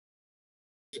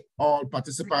all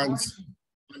participants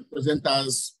and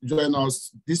presenters join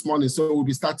us this morning. So we'll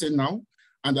be starting now.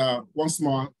 And once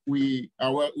more, we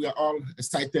are all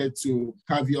excited to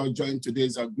have you all join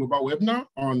today's global webinar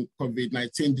on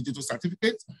COVID-19 digital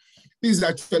certificates. This is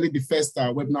actually the first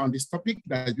webinar on this topic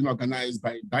that has been organized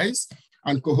by DICE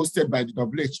and co-hosted by the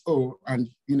WHO and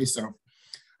UNICEF.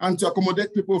 And to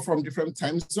accommodate people from different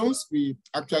time zones, we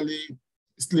actually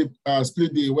split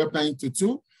the webinar into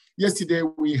two. Yesterday,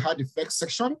 we had the first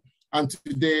section, and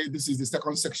today, this is the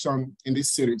second section in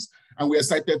this series. And we're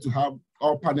excited to have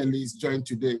all panelists join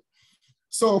today.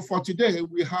 So for today,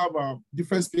 we have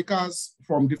different speakers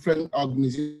from different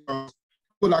organizations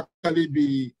who will actually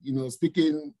be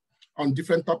speaking on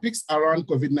different topics around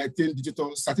COVID-19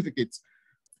 digital certificates.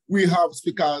 We have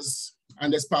speakers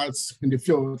and experts in the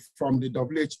field from the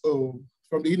WHO,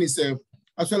 from the UNICEF,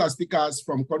 as well as speakers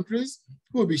from countries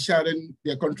who will be sharing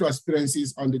their country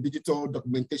experiences on the digital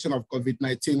documentation of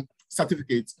COVID-19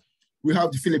 certificates. We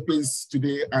have the Philippines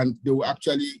today, and they will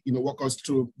actually walk us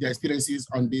through their experiences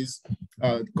on this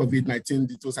COVID-19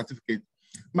 digital certificate.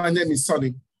 My name is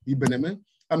Sonny Ibeneme.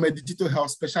 I'm a digital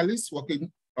health specialist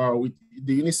working with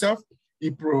the UNICEF,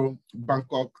 IPRO,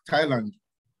 Bangkok, Thailand.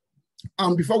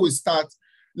 And before we start,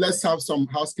 let's have some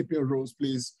housekeeping rules,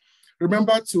 please.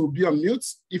 Remember to be on mute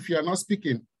if you are not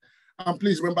speaking. And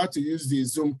please remember to use the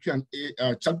Zoom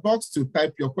Q&A chat box to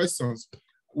type your questions.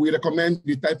 We recommend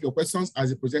you type your questions as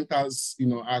the presenters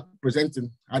are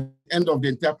presenting. At the end of the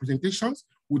entire presentations,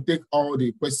 we'll take all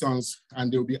the questions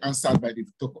and they will be answered by the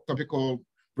topical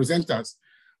presenters.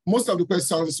 Most of the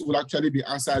questions will actually be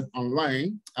answered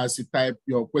online as you type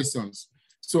your questions.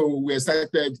 So we're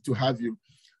excited to have you.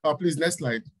 Please, next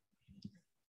slide.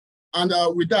 And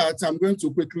with that, I'm going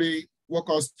to quickly walk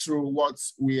us through what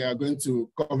we are going to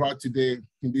cover today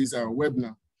in this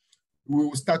webinar. We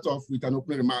will start off with an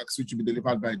opening remarks, which will be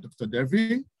delivered by Dr.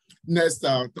 Devi. Next,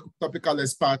 topical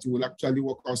expert will actually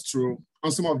walk us through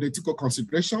on some of the ethical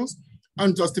considerations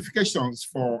and justifications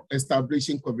for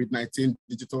establishing COVID-19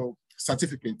 digital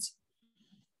certificates.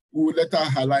 We will later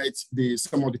highlight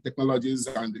some of the technologies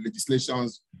and the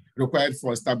legislations required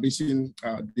for establishing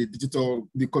the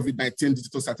COVID-19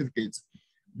 digital certificates.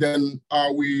 Then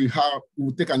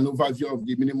we'll take an overview of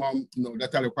the minimum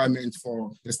data requirements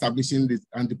for establishing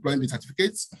and deploying the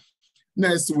certificates.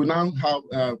 Next, we'll now have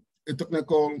a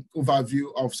technical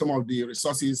overview of some of the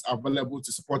resources available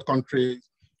to support countries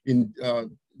in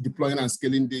deploying and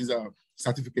scaling these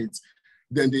certificates.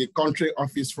 Then the country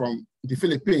office from the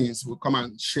Philippines will come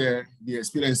and share the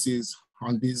experiences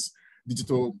on this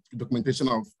digital documentation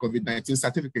of COVID-19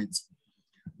 certificates.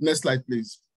 Next slide,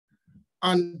 please.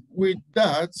 And with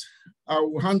that, I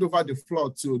will hand over the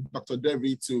floor to Dr.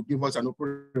 Devi to give us an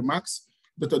opening remarks.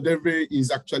 Dr. Devi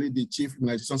is actually the Chief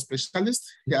Immunization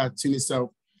Specialist here at UNICEF,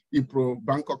 IPRO,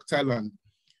 Bangkok, Thailand.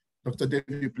 Dr.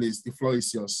 Devi, please, the floor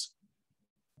is yours.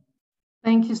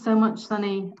 Thank you so much,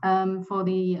 Sunny, for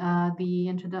the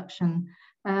introduction.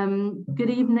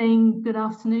 Good evening, good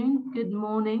afternoon, good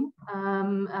morning,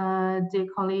 dear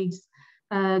colleagues.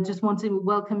 Just want to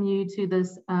welcome you to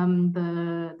this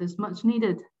this much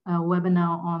needed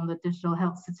webinar on the digital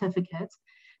health certificate.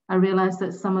 I realize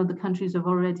that some of the countries have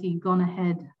already gone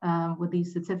ahead with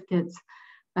these certificates,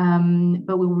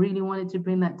 but we really wanted to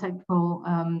bring that technical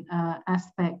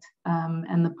aspect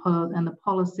and the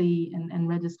policy and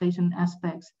legislation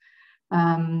aspects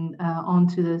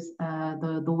onto this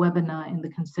the webinar in the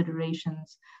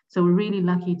considerations. So we're really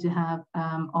lucky to have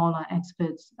all our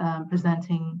experts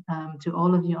presenting to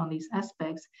all of you on these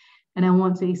aspects. And I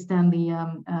want to extend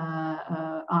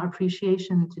our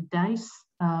appreciation to DICE,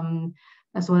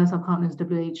 as well as our partners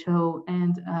WHO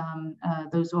and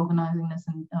those organizing this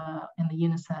in the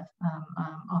UNICEF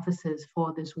offices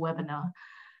for this webinar.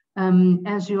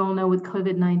 As you all know, with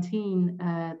COVID-19,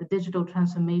 the digital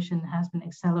transformation has been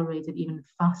accelerated even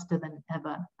faster than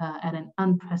ever at an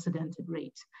unprecedented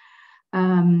rate.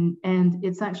 And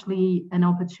it's actually an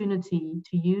opportunity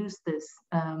to use this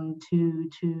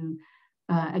to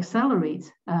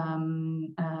accelerate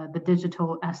the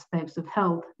digital aspects of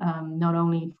health, not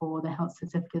only for the health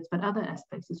certificates, but other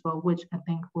aspects as well, which I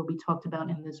think will be talked about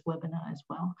in this webinar as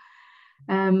well.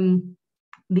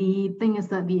 The thing is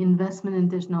that the investment in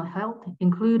digital health,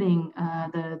 including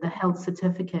the health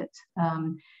certificate,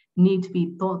 need to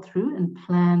be thought through and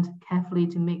planned carefully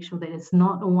to make sure that it's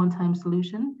not a one-time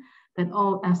solution, that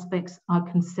all aspects are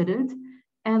considered,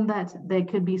 and that there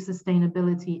could be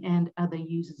sustainability and other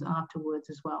uses afterwards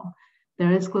as well.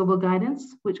 There is global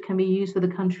guidance, which can be used for the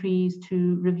countries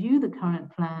to review the current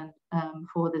plan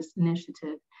for this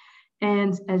initiative.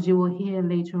 And as you will hear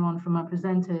later on from our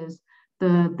presenters,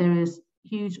 there is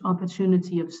huge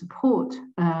opportunity of support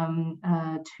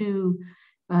to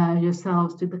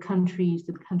yourselves, to the countries,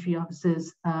 to the country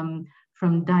offices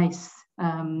from DICE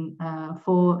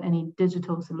for any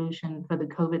digital solution for the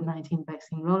COVID-19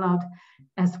 vaccine rollout,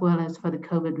 as well as for the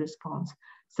COVID response.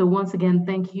 So once again,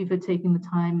 thank you for taking the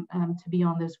time to be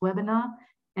on this webinar.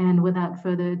 And without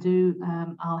further ado,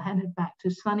 I'll hand it back to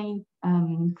Sunny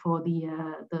for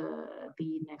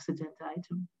the next agenda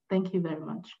item. Thank you very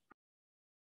much.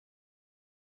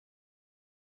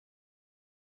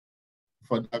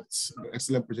 For that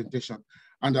excellent presentation.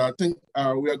 And I think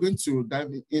we are going to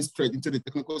dive in straight into the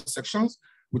technical sections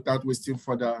without wasting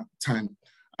further time.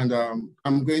 And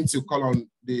I'm going to call on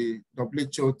the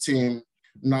WHO team,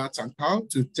 Nat and Carl,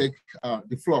 to take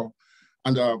the floor.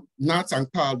 And Nat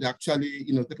and Carl, they're actually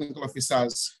technical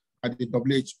officers at the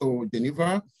WHO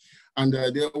Geneva, and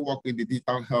they work in the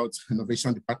Digital Health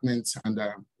Innovation Department, and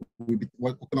we'll be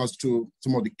walking us through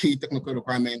some of the key technical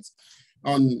requirements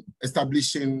on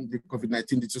establishing the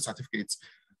COVID-19 digital certificates.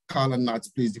 Carl and Nat,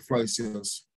 please, the floor is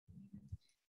yours.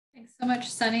 Thanks so much,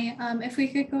 Sunny. If we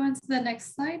could go on to the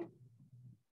next slide.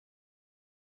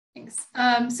 Thanks.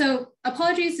 So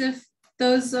apologies if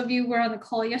those of you were on the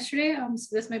call yesterday,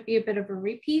 so this might be a bit of a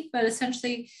repeat, but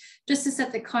essentially just to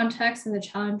set the context and the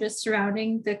challenges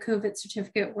surrounding the COVID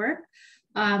certificate work.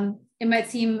 It might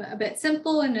seem a bit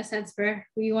simple in a sense where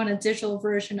you want a digital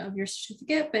version of your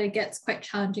certificate, but it gets quite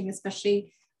challenging,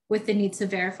 especially with the need to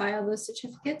verify all those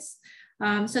certificates.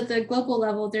 So at the global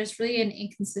level, there's really an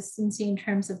inconsistency in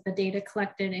terms of the data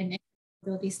collected and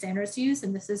interoperability standards used,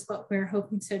 and this is what we're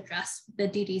hoping to address with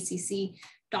the DDCC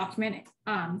document,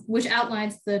 which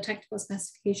outlines the technical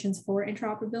specifications for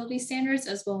interoperability standards,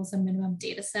 as well as a minimum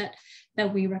data set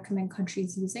that we recommend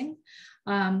countries using.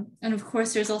 And of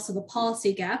course, there's also the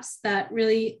policy gaps that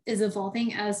really is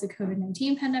evolving as the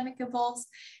COVID-19 pandemic evolves,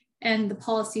 and the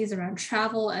policies around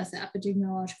travel as the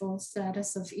epidemiological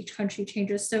status of each country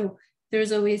changes. So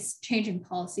there's always changing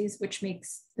policies, which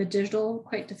makes the digital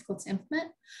quite difficult to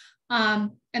implement.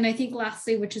 And I think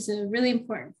lastly, which is a really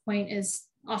important point, is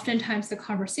oftentimes the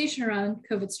conversation around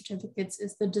COVID certificates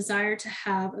is the desire to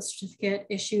have a certificate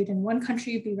issued in one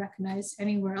country be recognized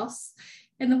anywhere else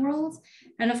in the world.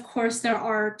 And of course, there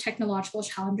are technological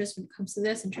challenges when it comes to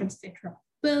this in terms of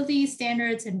interoperability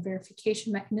standards and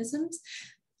verification mechanisms.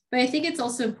 But I think it's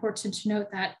also important to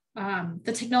note that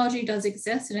the technology does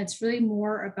exist, and it's really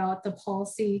more about the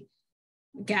policy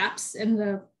gaps in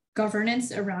the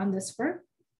governance around this work.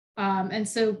 And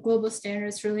so global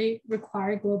standards really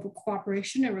require global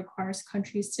cooperation. It requires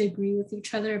countries to agree with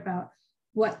each other about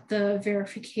what the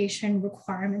verification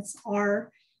requirements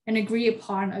are and agree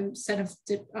upon a set of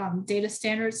data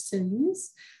standards to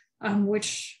use,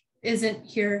 which isn't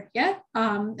here yet.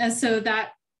 And so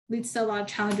that leads to a lot of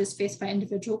challenges faced by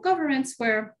individual governments,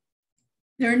 where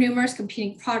there are numerous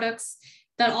competing products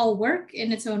that all work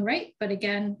in its own right, but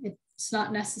again, it's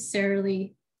not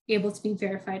necessarily able to be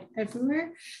verified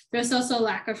everywhere. There's also a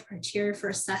lack of criteria for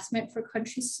assessment for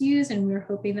countries to use, and we're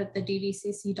hoping that the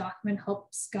DDCC document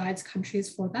helps guide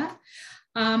countries for that.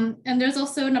 And there's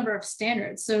also a number of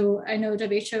standards. So I know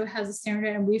WHO has a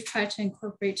standard, and we've tried to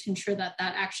incorporate to ensure that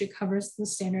that actually covers the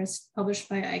standards published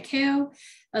by ICAO,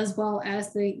 as well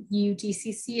as the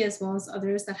UDCC, as well as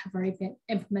others that have already been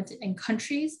implemented in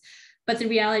countries. But the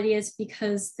reality is,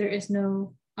 because there is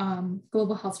no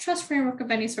global health trust framework of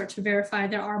any sort to verify,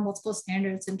 there are multiple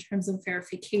standards in terms of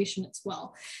verification as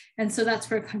well. And so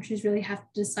that's where countries really have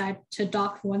to decide to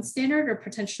adopt one standard or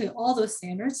potentially all those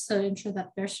standards to ensure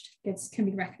that their certificates can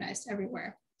be recognized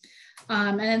everywhere.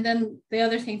 And then the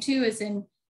other thing too is, in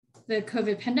the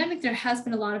COVID pandemic, there has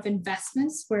been a lot of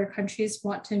investments where countries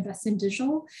want to invest in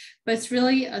digital, but it's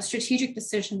really a strategic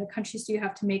decision that countries do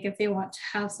have to make if they want to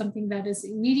have something that is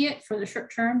immediate for the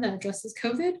short term that addresses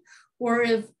COVID, or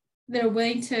if they're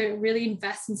willing to really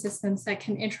invest in systems that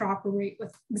can interoperate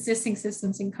with existing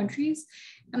systems in countries.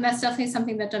 And that's definitely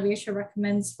something that WHO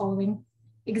recommends following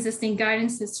existing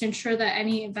guidances to ensure that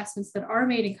any investments that are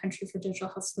made in country for digital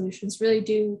health solutions really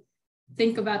do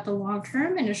think about the long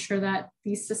term and ensure that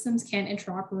these systems can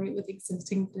interoperate with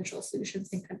existing digital solutions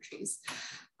in countries.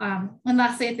 And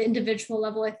lastly, at the individual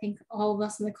level, I think all of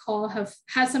us on the call have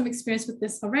had some experience with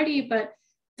this already, but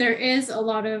there is a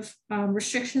lot of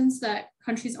restrictions that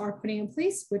countries are putting in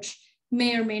place, which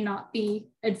may or may not be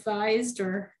advised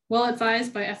or well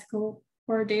advised by ethical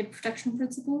or data protection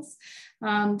principles.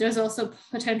 There's also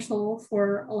potential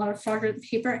for a lot of fraudulent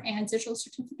paper and digital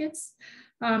certificates.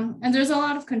 And there's a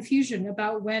lot of confusion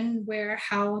about when, where,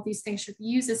 how these things should be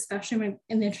used, especially when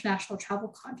in the international travel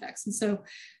context. And so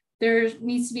there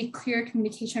needs to be clear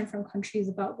communication from countries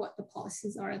about what the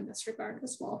policies are in this regard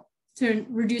as well. to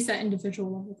reduce that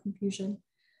individual level confusion.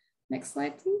 Next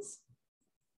slide, please.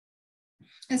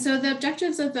 And so the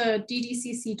objectives of the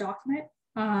DDCC document,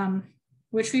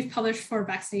 which we've published for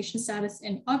vaccination status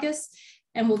in August,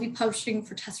 and we'll be publishing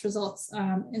for test results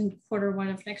in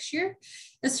Q1 of next year,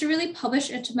 is to really publish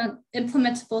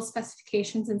implementable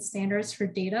specifications and standards for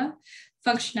data,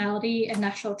 functionality, and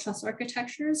national trust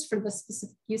architectures for the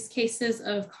specific use cases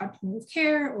of continuity of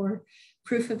care or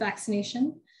proof of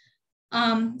vaccination,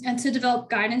 and to develop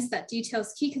guidance that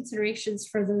details key considerations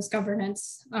for those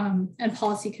governance and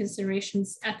policy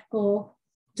considerations, ethical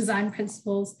design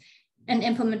principles, and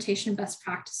implementation best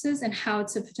practices, and how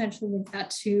to potentially link that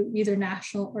to either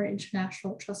national or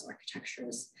international trust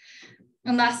architectures.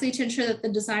 And lastly, to ensure that the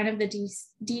design of the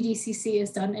DDCC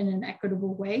is done in an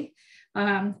equitable way.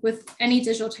 With any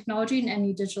digital technology and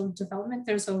any digital development,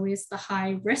 there's always the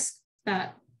high risk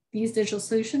that these digital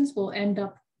solutions will end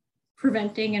up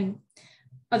preventing and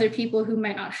other people who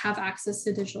might not have access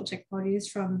to digital technologies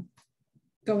from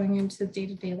going into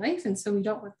day-to-day life. And so we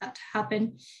don't want that to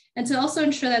happen. And to also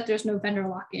ensure that there's no vendor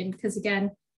lock-in, because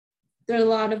again, there are a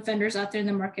lot of vendors out there in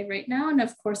the market right now. And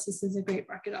of course, this is a great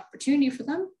market opportunity for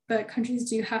them, but countries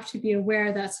do have to be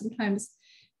aware that sometimes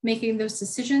making those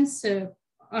decisions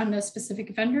on a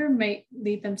specific vendor might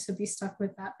lead them to be stuck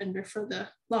with that vendor for the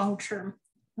long term.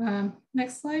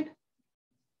 Next slide.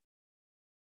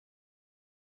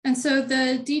 And so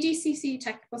the DDCC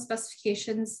technical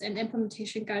specifications and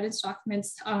implementation guidance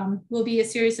documents will be a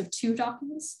series of 2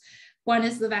 documents. One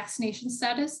is the vaccination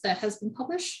status that has been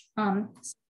published.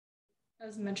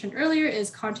 As mentioned earlier,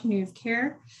 is continuity of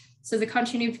care. So the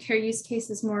continuity of care use case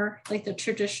is more like the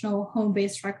traditional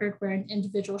home-based record where an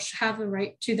individual should have the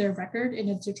right to their record in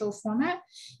a digital format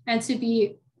and to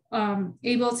be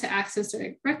able to access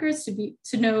their records,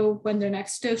 to know when their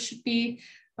next dose should be,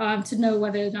 to know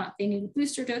whether or not they need a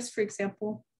booster dose, for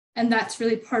example. And that's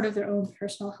really part of their own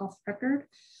personal health record.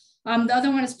 The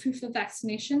other one is proof of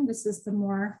vaccination. This is the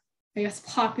more, I guess,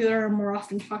 popular or more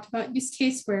often talked about use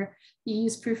case where you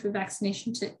use proof of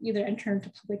vaccination to either enter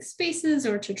into public spaces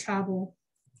or to travel.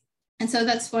 And so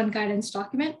that's one guidance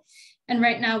document. And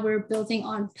right now we're building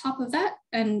on top of that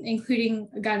and including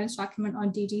a guidance document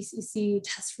on DDCC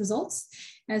test results.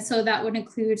 And so that would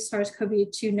include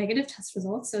SARS-CoV-2 negative test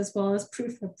results, as well as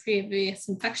proof of previous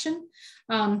infection,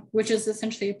 which is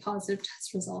essentially a positive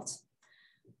test result.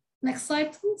 Next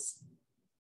slide, please.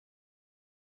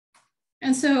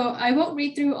 And so I won't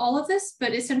read through all of this,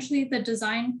 but essentially the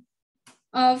design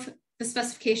of the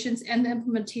specifications and the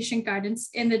implementation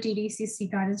guidance in the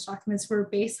DDCC guidance documents were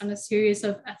based on a series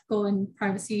of ethical and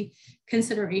privacy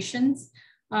considerations.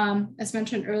 As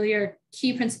mentioned earlier, a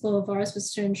key principle of ours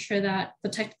was to ensure that the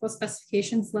technical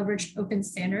specifications leverage open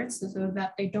standards so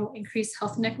that they don't increase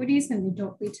health inequities and they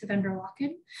don't lead to vendor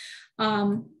lock-in.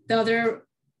 The other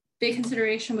big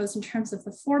consideration was in terms of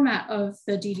the format of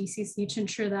the DDCC to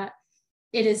ensure that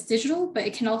it is digital, but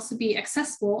it can also be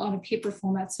accessible on a paper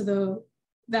format so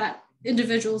that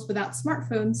individuals without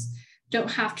smartphones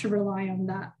don't have to rely on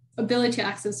that ability to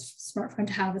access smartphone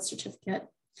to have a certificate.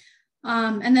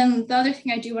 And then the other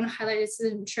thing I do want to highlight is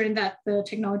ensuring that the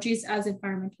technology is as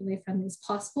environmentally friendly as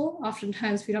possible.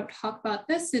 Oftentimes we don't talk about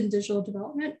this in digital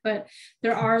development, but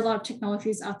there are a lot of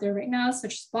technologies out there right now,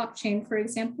 such as blockchain, for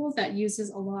example, that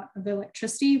uses a lot of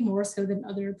electricity, more so than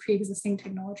other pre-existing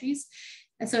technologies.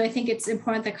 And so I think it's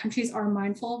important that countries are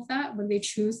mindful of that when they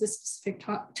choose the specific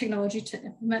technology to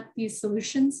implement these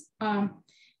solutions,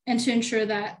 and to ensure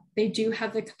that they do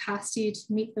have the capacity to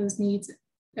meet those needs,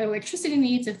 electricity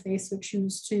needs, if they so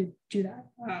choose to do that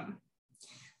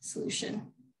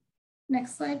solution.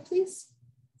 Next slide, please.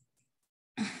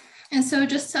 And so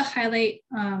just to highlight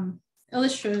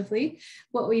illustratively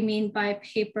what we mean by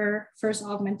paper first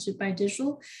augmented by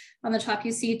digital, on the top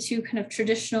you see 2 kind of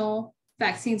traditional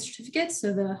vaccine certificates,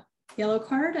 so the yellow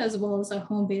card as well as a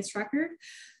home-based record.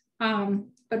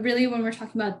 But really when we're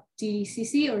talking about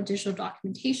DDCC or digital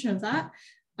documentation of that,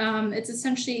 it's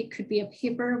essentially, it could be a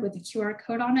paper with a QR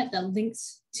code on it that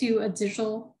links to a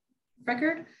digital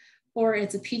record, or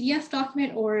it's a PDF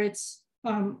document, or it's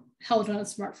held on a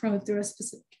smartphone through a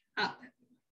specific app.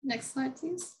 Next slide,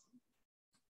 please.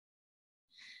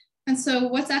 And so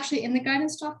what's actually in the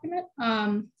guidance document?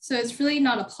 So it's really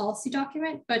not a policy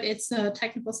document, but it's a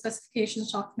technical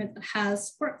specifications document that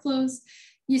has workflows,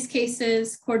 use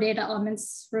cases, core data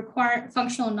elements,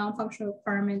 functional and non-functional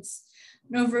requirements,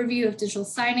 an overview of digital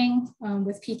signing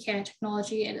with PKI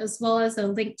technology, and as well as a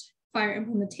linked FHIR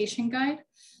implementation guide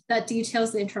that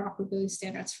details the interoperability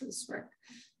standards for this work.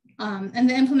 And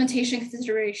the implementation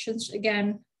considerations,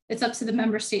 again, it's up to the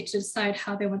member state to decide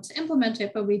how they want to implement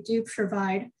it, but we do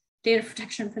provide data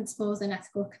protection principles and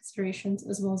ethical considerations,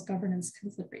 as well as governance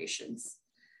considerations.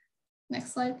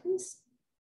 Next slide, please.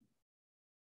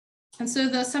 And so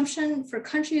the assumption for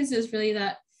countries is really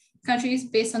that countries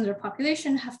based on their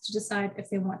population have to decide if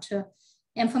they want to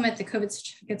implement the COVID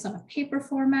certificates on a paper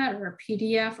format or a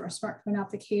PDF or a smartphone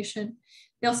application.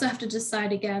 They also have to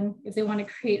decide again if they want to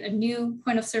create a new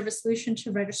point of service solution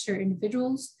to register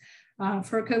individuals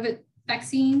for COVID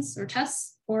vaccines or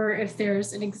tests, or if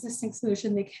there's an existing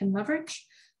solution they can leverage.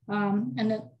 And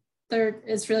the third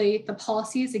is really the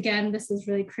policies. Again, this is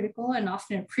really critical and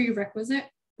often a prerequisite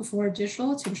before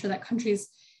digital to ensure that countries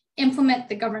implement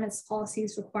the governance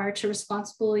policies required to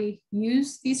responsibly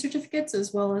use these certificates,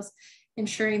 as well as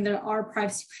ensuring there are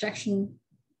privacy protection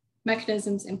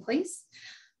mechanisms in place.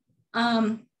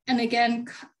 And again,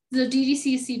 the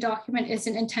DDCC document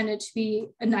isn't intended to be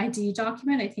an ID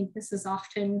document. I think this is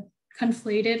often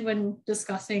conflated when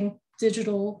discussing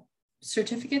digital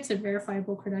certificates and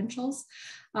verifiable credentials.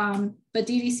 But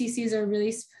DDCCs are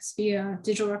really supposed to be a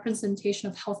digital representation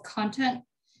of health content.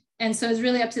 And so it's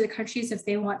really up to the countries if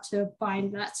they want to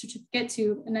bind that certificate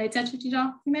to an identity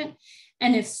document.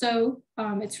 And if so,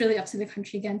 it's really up to the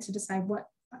country again to decide what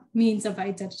means of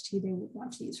identity they would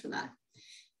want to use for that.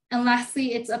 And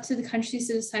lastly, it's up to the countries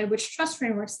to decide which trust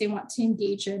frameworks they want to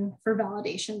engage in for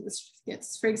validation of the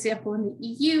certificates. For example, in the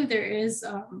EU, there is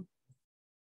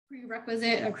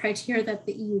prerequisite a criteria that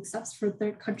the EU accepts for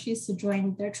third countries to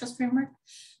join their trust framework.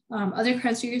 Other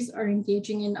countries are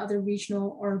engaging in other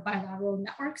regional or bilateral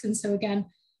networks. And so again,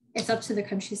 it's up to the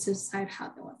countries to decide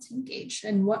how they want to engage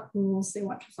and what rules they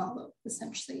want to follow,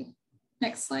 essentially.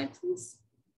 Next slide, please.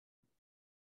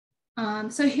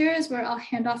 So here is where I'll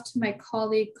hand off to my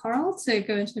colleague, Carl, to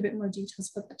go into a bit more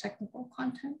details about the technical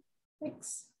content.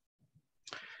 Thanks.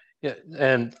 Yeah,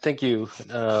 and thank you,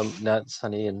 Nat,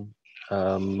 Sunny, and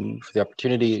for the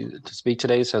opportunity to speak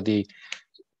today. So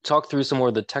talk through some more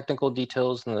of the technical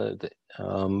details and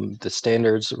the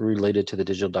standards related to the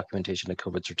digital documentation of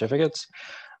COVID certificates.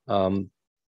 So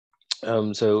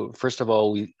first of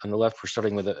all, on the left, we're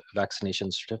starting with a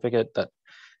vaccination certificate that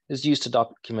is used to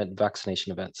document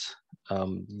vaccination events.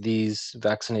 These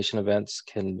vaccination events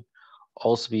can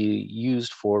also be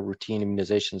used for routine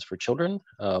immunizations for children.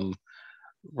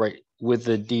 Right, with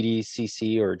the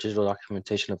DDCC or digital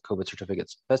documentation of COVID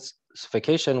certificate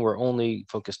specification, we're only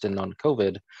focused in on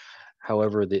COVID.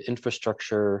 However, the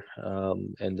infrastructure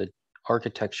and the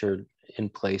architecture in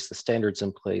place, the standards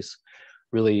in place,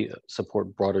 really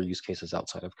support broader use cases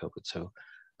outside of COVID. So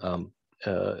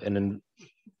an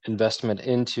investment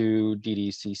into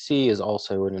DDCC is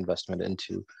also an investment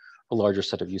into a larger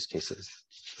set of use cases.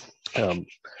 The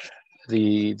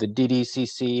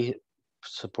DDCC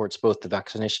supports both the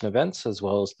vaccination events as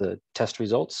well as the test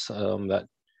results that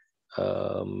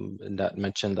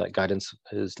mentioned that guidance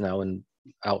is now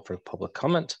out for public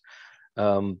comment.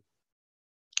 And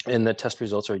the test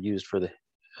results are used for the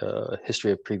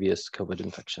history of previous COVID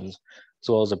infections, as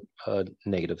well as a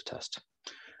negative test.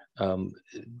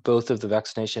 Both of the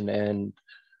vaccination and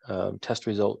test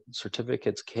result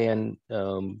certificates can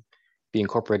be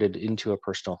incorporated into a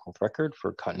personal health record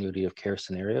for continuity of care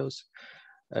scenarios,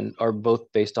 and are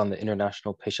both based on the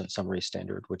International Patient Summary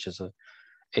Standard, which is a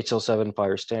HL7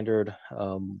 FHIR standard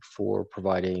for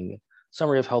providing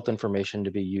summary of health information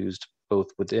to be used both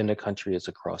within a country as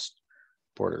across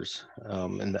borders.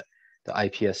 And the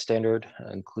IPS standard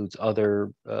includes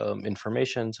other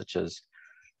information such as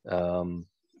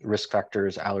risk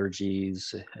factors,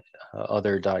 allergies,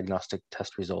 other diagnostic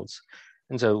test results.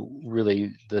 And so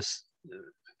really this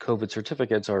COVID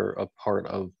certificates are a part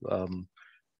of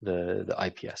the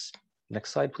IPS.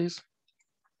 Next slide, please.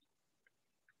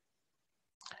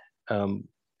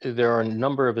 There are a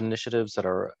number of initiatives that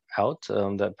are out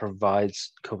that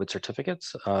provides COVID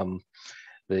certificates.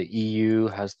 The EU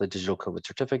has the digital COVID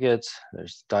certificates.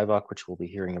 There's DIVOC, which we'll be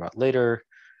hearing about later.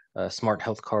 Smart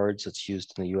health cards, it's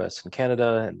used in the US and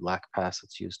Canada, and LACPass,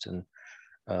 it's used in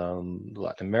the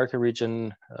Latin America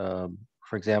region.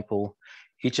 For example,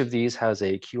 each of these has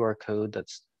a QR code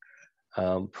that's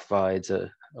provides a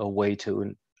way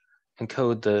to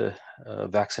encode the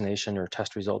vaccination or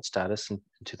test result status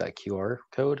into that QR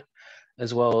code,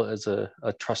 as well as a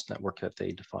trust network that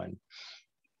they define.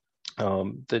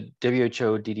 The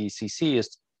WHO DDCC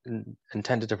is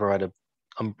intended to provide an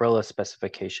umbrella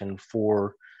specification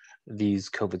for these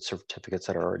COVID certificates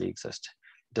that already exist.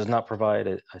 It does not provide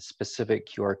a specific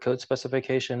QR code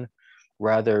specification.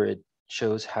 Rather, it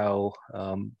shows how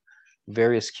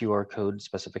various QR code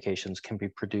specifications can be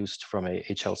produced from a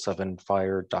HL7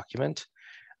 FHIR document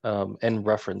and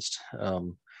referenced.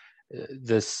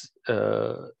 This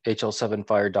HL7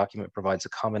 FHIR document provides a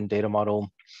common data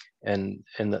model and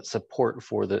that support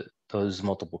for those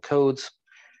multiple codes.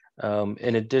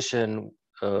 In addition,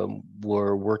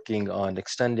 we're working on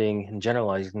extending and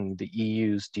generalizing the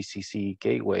EU's DCC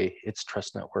gateway, its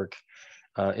trust network,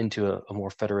 into a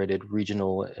more federated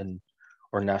regional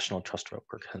or national trust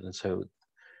network. And so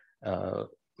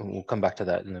we'll come back to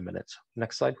that in a minute.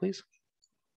 Next slide, please.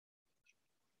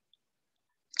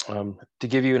 To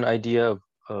give you an idea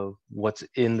of what's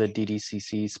in the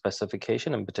DDCC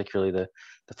specification, and particularly the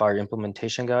FHIR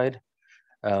implementation guide,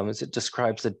 as it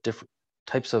describes the different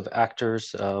types of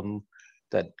actors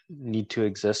that need to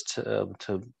exist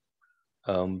to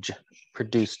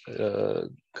produce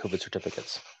COVID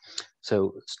certificates.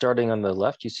 So starting on the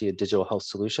left, you see a digital health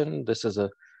solution. This is a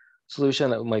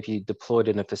solution that might be deployed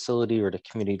in a facility or at a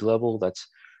community level that's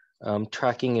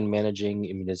tracking and managing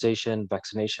immunization,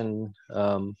 vaccination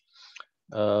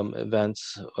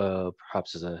events,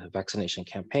 perhaps as a vaccination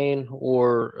campaign,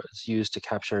 or is used to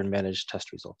capture and manage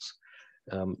test results.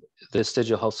 This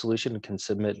digital health solution can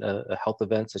submit a health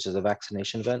event, such as a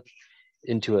vaccination event,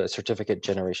 into a certificate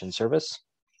generation service.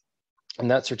 And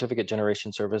that certificate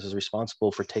generation service is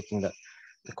responsible for taking the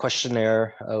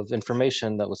questionnaire of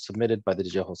information that was submitted by the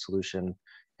digital health solution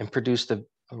and produce the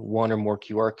one or more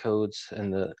QR codes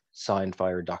and the signed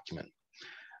FHIR document.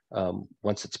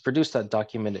 Once it's produced that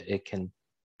document,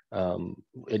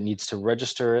 it needs to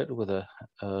register it with a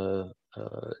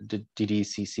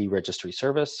DDCC registry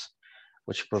service,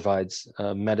 which provides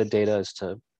metadata as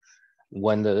to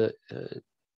when the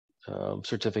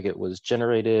certificate was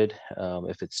generated,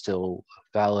 if it's still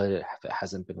valid, if it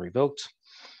hasn't been revoked,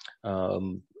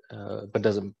 but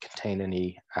doesn't contain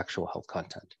any actual health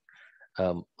content.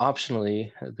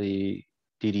 Optionally, the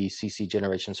DDCC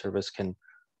generation service can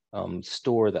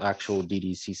store the actual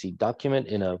DDCC document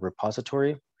in a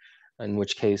repository, in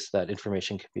which case that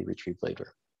information can be retrieved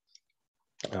later.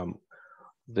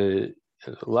 The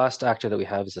last actor that we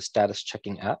have is a status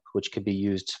checking app, which could be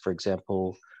used, for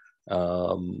example,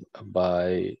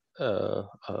 by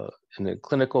in a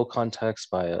clinical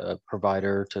context by a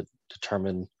provider to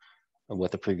determine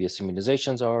what the previous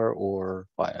immunizations are, or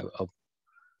by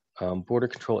a border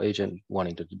control agent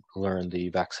wanting to learn the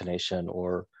vaccination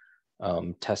or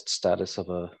test status of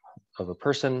a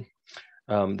person.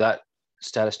 That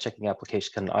status checking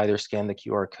application can either scan the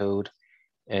QR code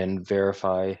and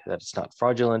verify that it's not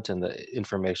fraudulent and the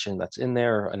information that's in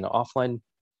there in an offline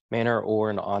manner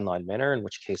or an online manner, in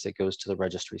which case it goes to the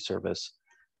registry service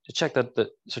to check that the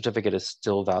certificate is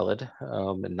still valid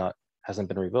and hasn't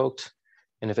been revoked.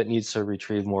 And if it needs to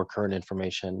retrieve more current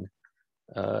information,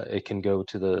 it can go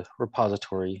to the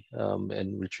repository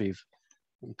and retrieve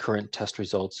current test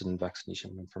results and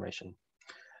vaccination information.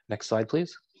 Next slide,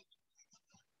 please.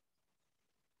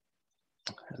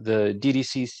 The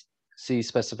DDCC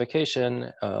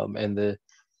specification and the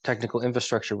technical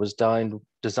infrastructure was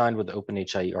designed with the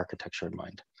OpenHIE architecture in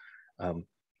mind.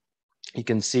 You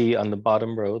can see on the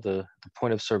bottom row the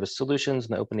point of service solutions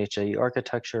and the OpenHIE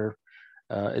architecture.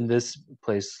 In this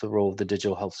plays the role of the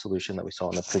digital health solution that we saw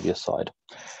on the previous slide.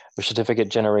 The certificate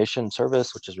generation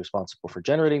service, which is responsible for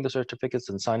generating the certificates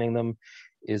and signing them,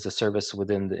 is a service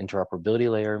within the interoperability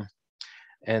layer.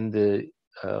 And the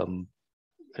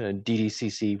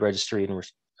DDCC registry and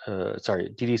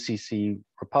DDCC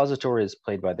repository is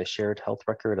played by the shared health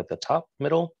record at the top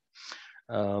middle,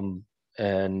 and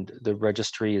the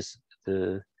registry is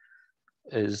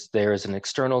there as an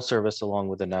external service along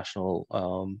with the national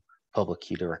public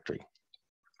key directory.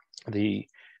 The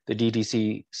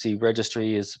DDCC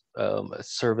registry is a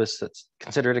service that's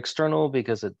considered external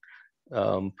because it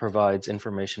provides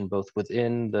information both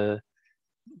within the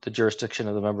jurisdiction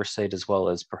of the member state as well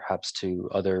as perhaps to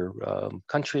other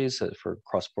countries for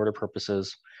cross-border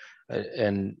purposes,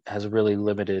 and has really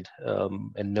limited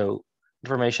and no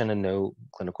information and no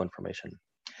clinical information.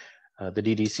 The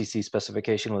DDCC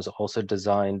specification was also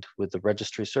designed with the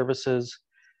registry services,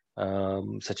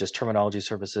 such as terminology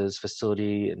services,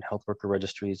 facility and health worker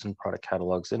registries and product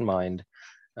catalogs in mind,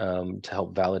 to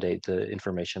help validate the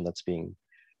information that's being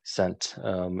sent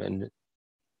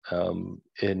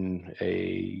in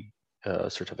a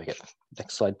certificate.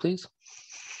 Next slide, please.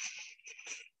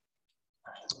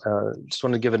 Just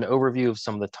want to give an overview of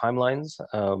some of the timelines.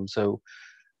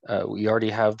 We already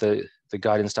have the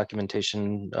guidance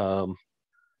documentation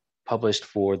published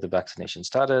for the vaccination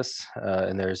status,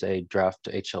 and there's a draft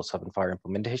HL7 FHIR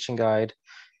implementation guide,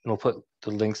 and we'll put the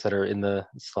links that are in the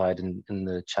slide in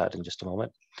the chat in just a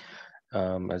moment.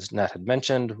 As Nat had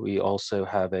mentioned, we also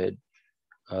have a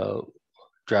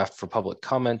draft for public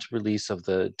comment release of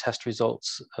the test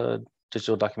results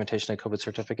digital documentation and COVID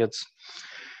certificates,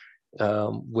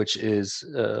 which is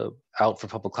out for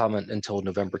public comment until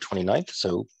November 29th.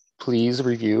 So please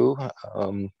review,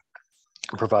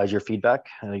 provide your feedback.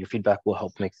 Your feedback will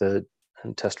help make the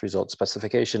test result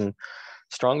specification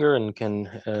stronger and can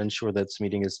ensure that it's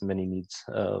meeting as many needs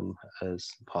as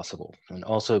possible. And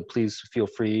also, please feel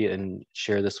free and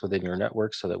share this within your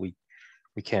network so that we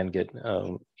can get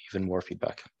even more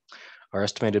feedback. Our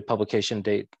estimated publication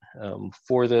date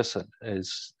for this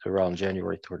is around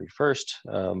January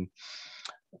 31st.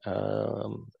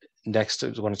 Next, I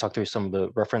want to talk through some of the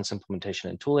reference implementation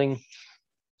and tooling.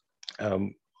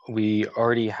 We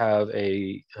already have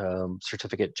a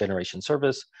certificate generation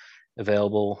service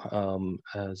available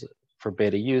for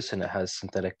beta use, and it has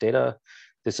synthetic data.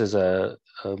 This is a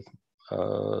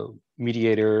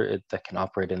mediator that can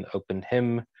operate in the open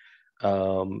HIM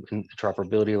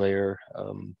interoperability layer.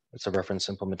 It's a reference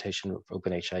implementation of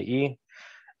OpenHIE.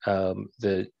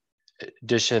 The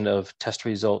addition of test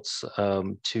results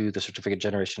to the certificate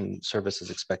generation service is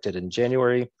expected in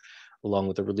January, along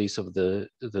with the release of the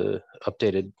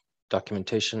updated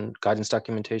documentation, guidance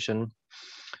documentation.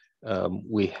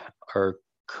 We are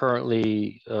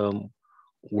currently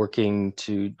working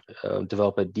to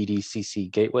develop a DDCC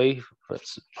gateway.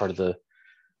 That's part of the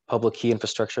public key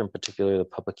infrastructure, in particular the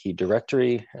public key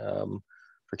directory, for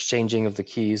exchanging of the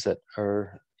keys that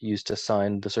are used to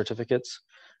sign the certificates.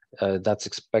 That's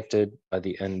expected by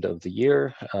the end of the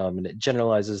year, and it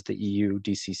generalizes the EU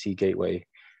DCC gateway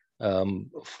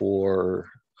for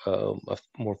a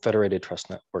more federated trust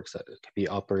networks that can be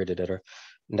operated at a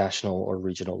national or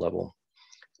regional level.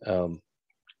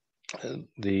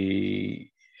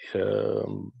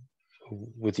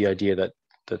 With the idea that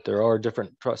there are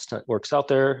different trust networks out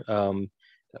there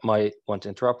that might want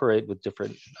to interoperate with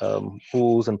different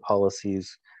rules and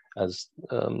policies as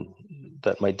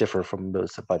that might differ from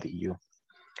those set by the EU.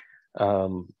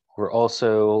 We're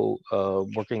also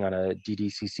working on a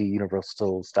DDCC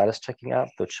universal status checking app,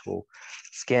 which will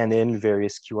scan in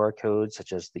various QR codes,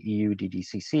 such as the EU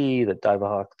DDCC, the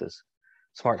DIVAHawk, the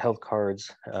smart health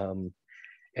cards,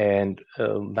 and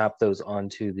map those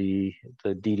onto the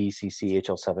DDCC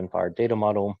HL7 FHIR data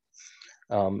model,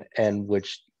 and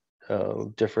which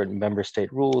different member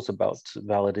state rules about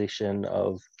validation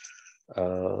of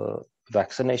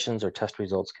vaccinations or test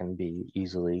results can be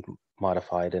easily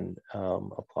modified and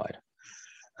applied.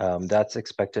 That's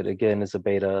expected again as a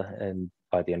beta and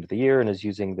by the end of the year, and is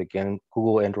using the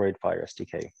Google Android FHIR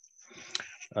SDK.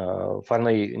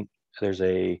 Finally, there's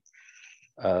a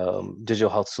digital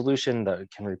health solution that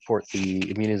can report the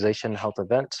immunization health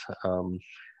event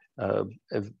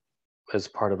as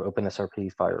part of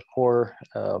OpenSRP FHIR Core,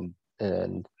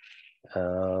 and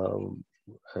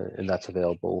that's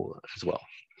available as well.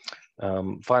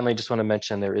 Finally, just want to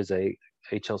mention there is a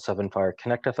HL7 FHIR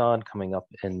Connect-a-thon coming up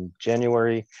in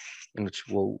January, in which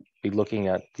we'll be looking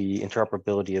at the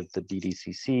interoperability of the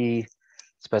DDCC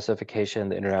specification,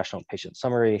 the International Patient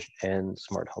Summary, and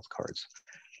smart health cards.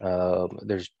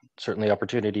 There's certainly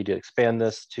opportunity to expand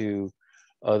this to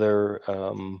other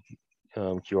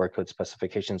QR code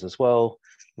specifications as well,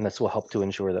 and this will help to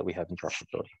ensure that we have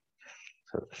interoperability.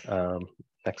 So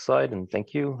next slide, and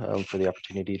thank you for the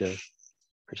opportunity to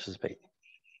participate.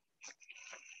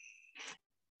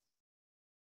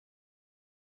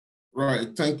 Right,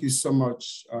 thank you so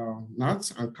much,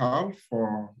 Nat and Carl,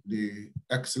 for the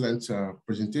excellent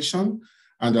presentation.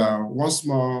 And once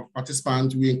more,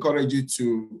 participants, we encourage you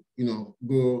to,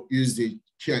 go use the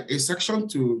Q&A section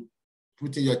to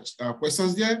put in your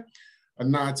questions there.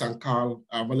 Nat and Carl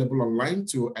are available online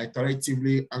to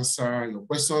iteratively answer your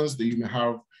questions that you may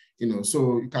have,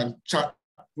 so you can chat,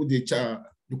 put the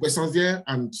questions there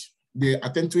and they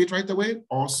attend to it right away.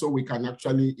 Also, we can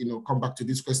actually, come back to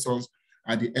these questions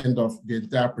at the end of the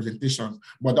entire presentation.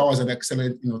 But that was an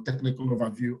excellent, technical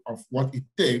overview of what it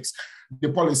takes, the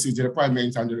policies, the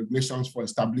requirements, and the regulations for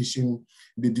establishing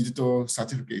the digital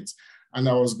certificates. And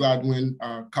I was glad when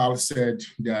Carl said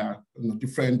there are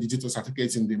different digital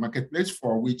certificates in the marketplace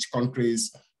for which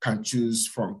countries can choose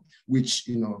from, which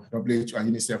WHO and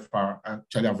UNICEF are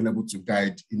actually available to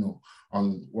guide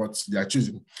on what they are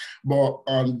choosing. But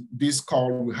on this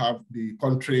call, we have the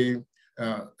country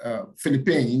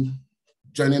Philippines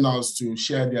joining us to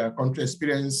share their country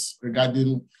experience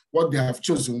regarding what they have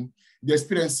chosen, the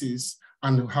experiences,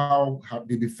 and how have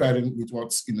they been faring with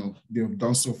what they've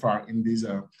done so far in this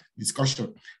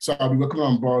discussion. So I'll be welcoming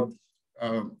on board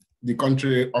the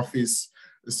country office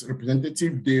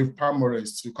representative Dave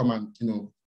Palmores to come and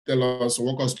tell us,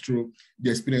 walk us through the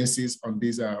experiences on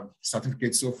these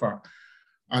certificates so far.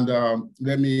 And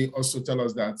let me also tell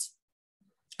us that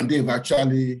Dave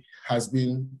actually has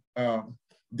been,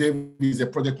 Dave is a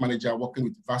project manager working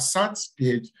with VASAT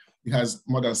PH. He has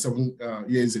more than 7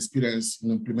 years experience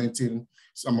in implementing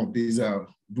some of these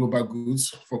global goods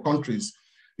for countries.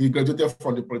 He graduated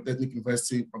from the Polytechnic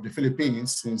University of the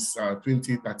Philippines since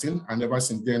 2013, and ever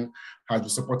since then has been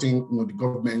supporting the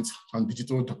government on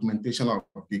digital documentation of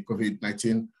the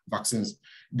COVID-19 vaccines.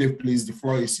 Dave, please, the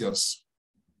floor is yours.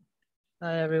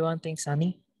 Hi, everyone. Thanks,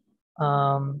 Sunny.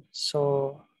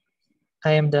 So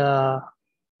I am the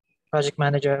project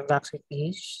manager of Vaccinated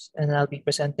PH, and I'll be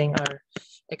presenting our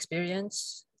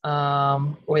experience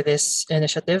with this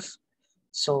initiative.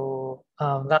 So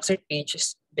Vaccinated PH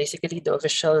is basically the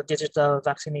official digital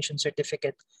vaccination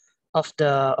certificate of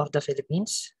the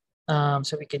Philippines.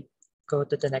 So we can go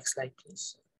to the next slide,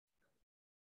 please.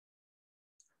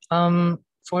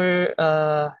 For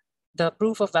the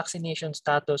proof of vaccination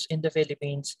status in the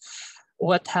Philippines,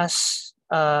 what has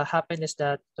happened is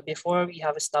that before we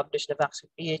have established the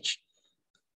Vaccinated PH,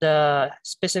 the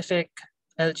specific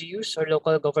LGUs or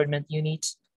local government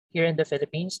units here in the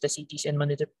Philippines, the cities and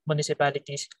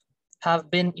municipalities,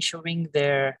 have been issuing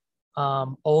their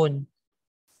own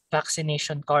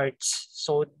vaccination cards.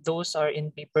 So those are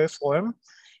in paper form,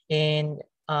 and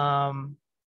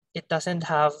it doesn't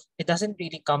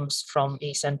really comes from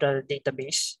a central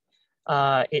database.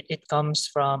 It comes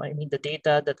from, the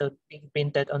data that are being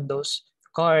printed on those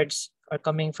cards are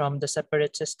coming from the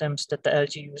separate systems that the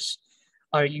LGUs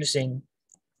are using.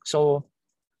 So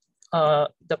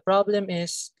the problem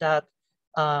is that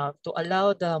to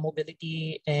allow the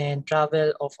mobility and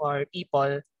travel of our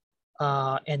people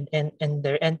and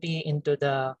their entry into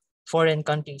the foreign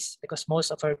countries, because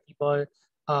most of our people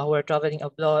who are traveling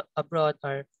abroad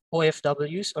are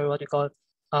OFWs, or what we call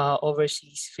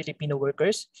overseas Filipino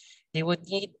workers. They would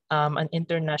need an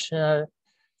internationally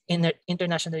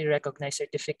recognized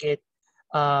certificate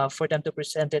for them to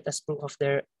present it as proof of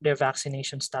their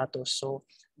vaccination status. So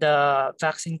the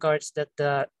vaccine cards that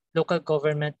the local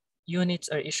government units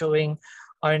are issuing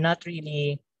are not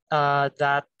really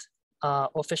that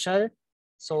official.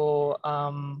 So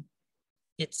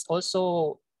it's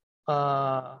also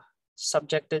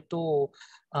subjected to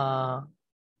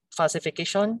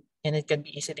falsification, and it can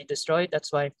be easily destroyed.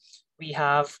 That's why we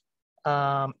have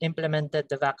implemented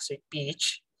the Vaccinated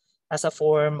PH as a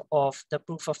form of the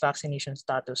proof of vaccination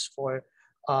status for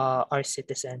our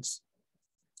citizens.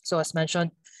 So as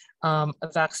mentioned,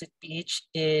 Vaccinated PH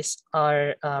is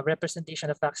our representation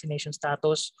of vaccination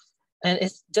status. And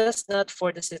it's just not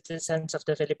for the citizens of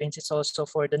the Philippines, it's also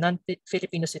for the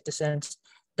non-Filipino citizens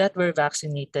that were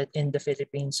vaccinated in the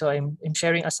Philippines. So I'm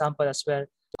sharing a sample as well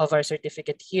of our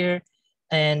certificate here.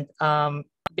 And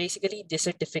basically, this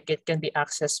certificate can be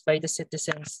accessed by the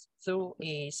citizens through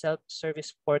a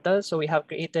self-service portal. So we have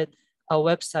created a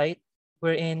website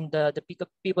wherein the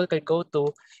people can go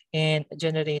to and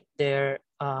generate their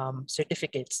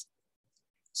certificates.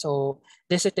 So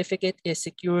this certificate is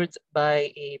secured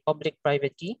by a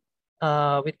public-private key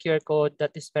with QR code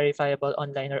that is verifiable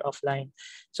online or offline.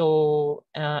 So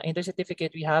in the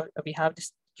certificate, we have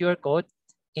this QR code,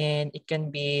 and it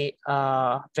can be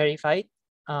verified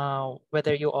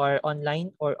whether you are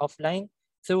online or offline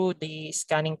through the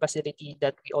scanning facility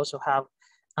that we also have,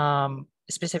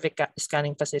 specific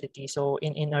scanning facility. So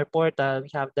in our portal, we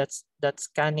have that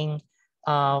scanning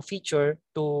feature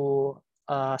to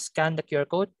scan the QR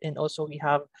code, and also we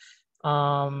have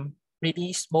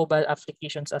released mobile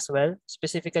applications as well,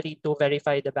 specifically to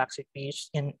verify the Vaccinated PH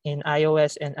in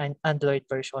iOS and Android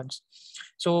versions.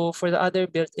 So for the other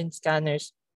built-in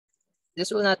scanners, they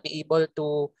will not be able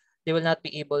to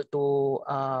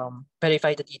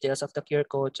verify the details of the QR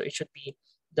code. So it should be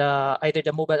either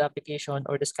the mobile application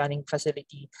or the scanning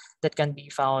facility that can be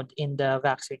found in the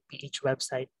Vaccinated PH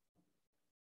website.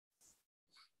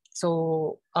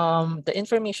 So the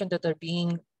information that are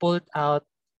being pulled out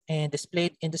and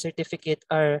displayed in the certificate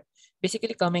are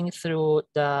basically coming through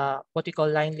what we call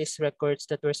line list records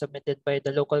that were submitted by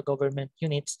the local government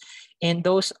units, and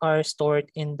those are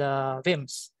stored in the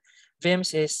VIMS.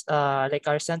 VIMS is like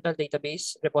our central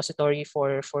database repository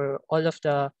for all of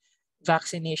the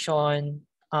vaccination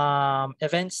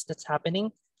events that's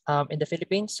happening in the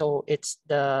Philippines. So it's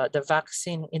the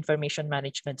Vaccine Information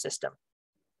Management System.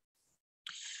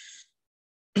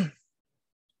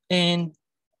 And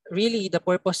really, the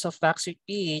purpose of Vaccinated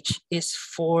PH is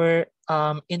for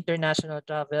international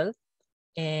travel,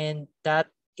 and that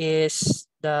is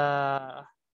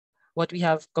what we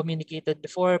have communicated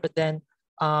before. But then,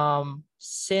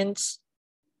 since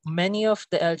many of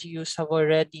the LGUs have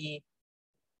already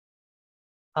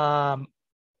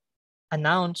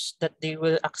announced that they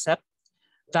will accept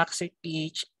Vaccinated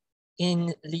PH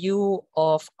in lieu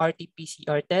of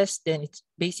RT-PCR test, then it's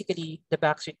basically the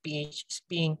vaccine pH is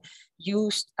being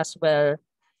used as well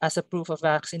as a proof of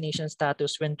vaccination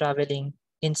status when traveling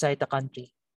inside the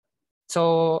country.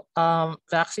 So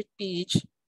vaccine pH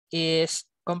is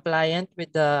compliant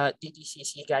with the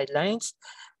DDCC guidelines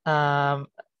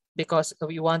because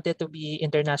we want it to be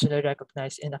internationally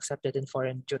recognized and accepted in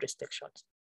foreign jurisdictions.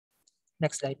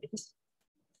 Next slide, please.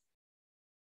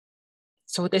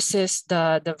 So this is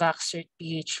the vaccine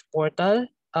pH portal,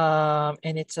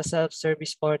 and it's a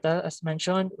self-service portal, as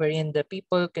mentioned, wherein the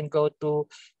people can go to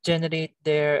generate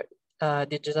their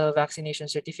digital vaccination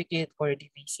certificate or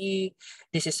DVC.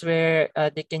 This is where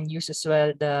they can use as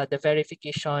well the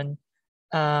verification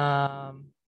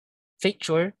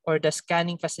feature or the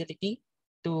scanning facility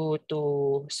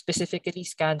to specifically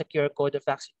scan the QR code of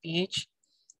vaccine pH.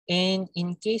 And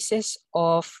in cases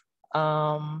of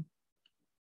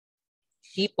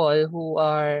people who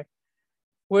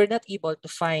were not able to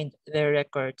find their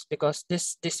records because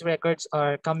these records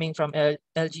are coming from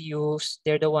LGUs,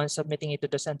 they're the ones submitting it to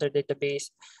the center database.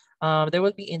 There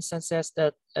will be instances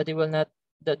that they will not,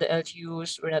 the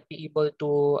LGUs will not be able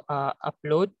to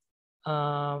upload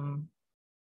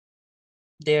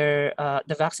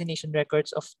the vaccination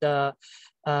records of the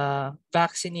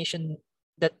vaccination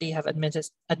that they have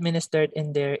administered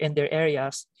in their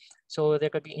areas. So there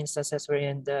could be instances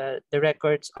wherein the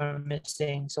records are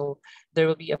missing. So there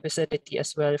will be a facility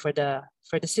as well for the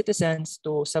citizens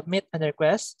to submit a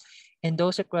request, and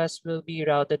those requests will be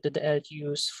routed to the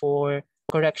LGUs for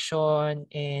correction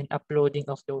and uploading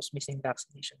of those missing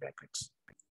vaccination records.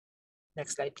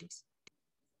 Next slide, please.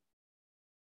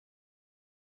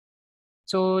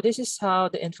 So this is how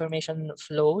the information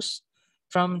flows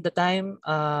from the time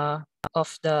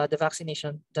of the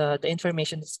vaccination. The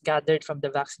information is gathered from the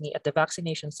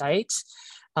vaccination sites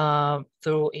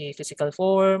through a physical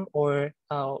form, or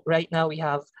right now we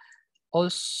have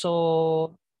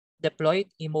also deployed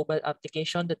a mobile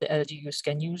application that the LGUs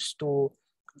can use to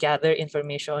gather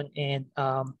information and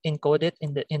encode it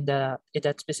in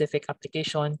that specific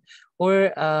application.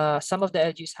 Or some of the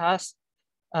LGUs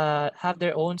have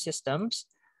their own systems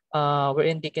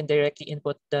wherein they can directly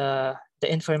input the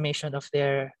information of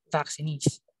their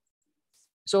vaccinees.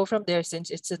 So from there, since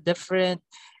it's a different,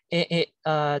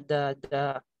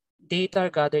 the data are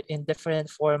gathered in different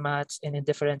formats and in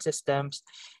different systems,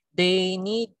 they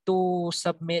need to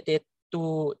submit it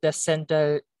to the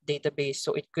central database.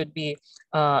 So it could be,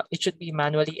 it should be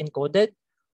manually encoded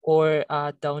or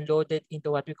downloaded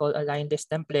into what we call a line list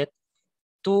template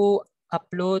to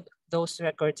upload those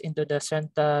records into the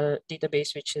central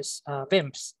database, which is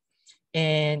VIMS.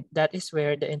 And that is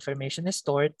where the information is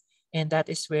stored. And that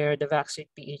is where the vaccine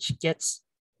pH gets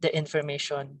the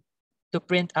information to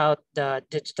print out the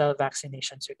digital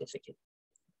vaccination certificate.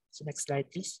 So next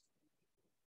slide, please.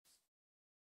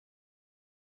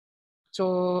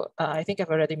 So I think I've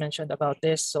already mentioned about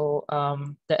this. So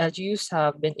the LGUs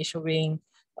have been issuing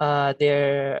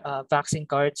their vaccine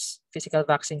cards, physical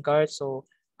vaccine cards. So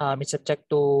it's subject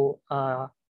to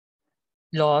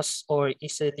loss, or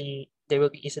they will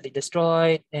be easily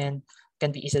destroyed and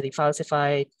can be easily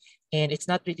falsified. And it's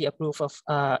not really a proof of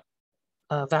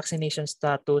vaccination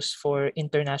status for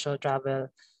international travel.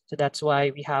 So that's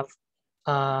why we have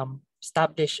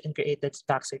established and created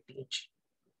vaccine page.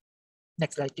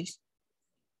 Next slide, please.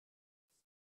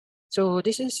 So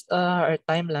this is our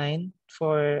timeline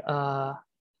for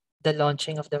the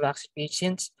launching of the vaccine page.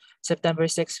 Since September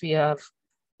 6th, we have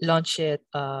launched it.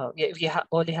 We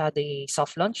only had a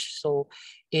soft launch. So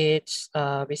it's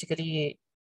basically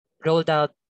rolled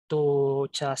out to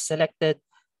just selected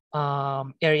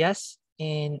areas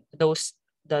in those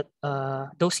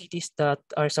cities that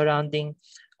are surrounding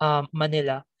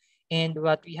Manila. And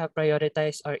what we have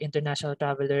prioritized are international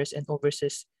travelers and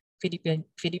overseas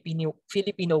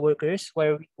Filipino workers,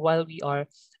 while we are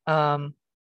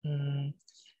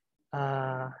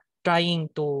trying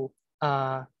to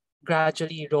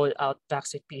gradually roll out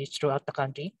vaccine pH throughout the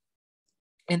country.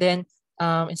 And then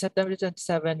in September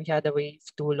 27, we had a wave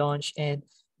 2 launch, and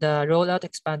the rollout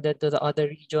expanded to the other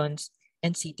regions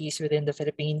and cities within the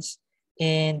Philippines.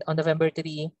 And on November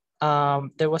 3,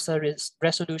 there was a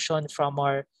resolution from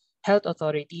our health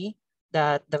authority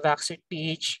that the vaccine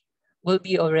pH can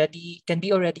be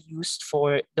already used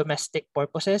for domestic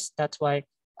purposes. That's why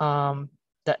the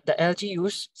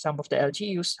LGUs, some of the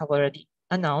LGUs have already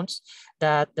announced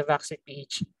that the vaccine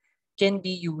pH can be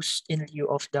used in lieu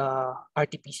of the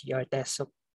RT-PCR test.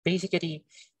 So basically,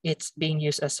 it's being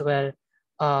used as well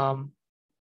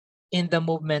in the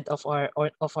movement of our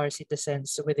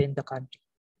citizens within the country.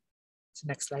 So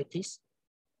next slide, please.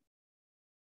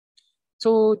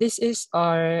 So this is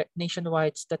our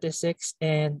nationwide statistics,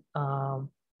 and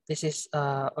this is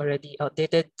already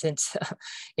outdated since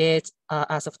it's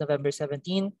as of November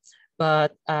 17,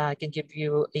 but I can give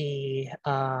you a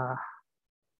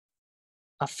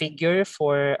figure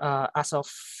for as of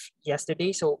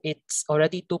yesterday. So it's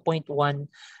already 2.1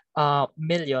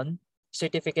 million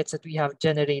certificates that we have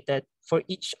generated for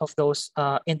each of those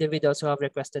individuals who have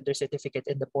requested their certificate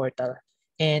in the portal.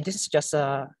 And this is just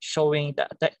showing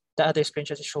the other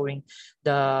screenshots is showing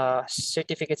the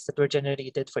certificates that were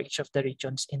generated for each of the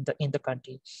regions in the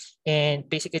country. And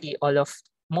basically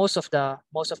most of the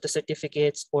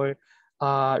certificates or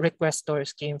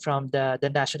requestors came from the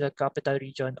national capital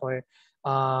region, or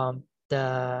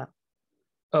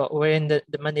wherein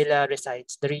the Manila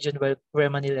resides, the region where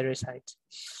Manila resides.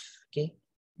 Okay,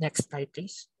 next slide,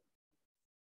 please.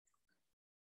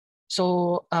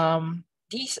 So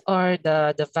these are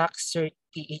the VaxCert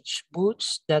PH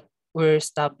booths that were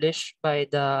established by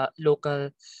the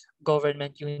local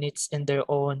government units in their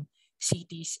own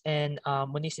cities and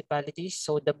municipalities.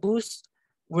 So the booths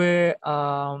were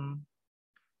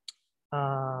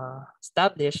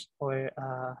established or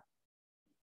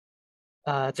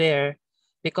there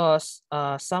because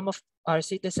some of our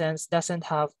citizens doesn't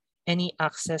have any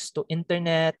access to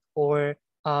internet or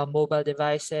mobile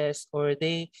devices, or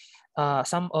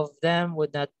some of them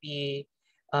would not be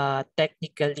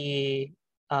technically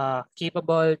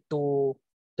capable to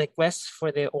request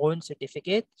for their own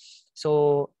certificate.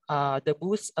 So the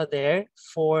booths are there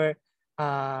for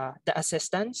the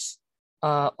assistance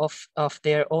of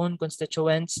their own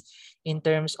constituents in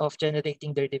terms of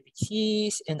generating their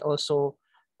DVCs, and also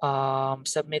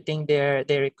submitting their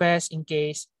requests in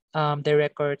case their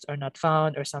records are not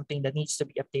found or something that needs to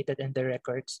be updated in their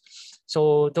records.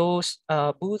 So those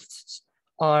booths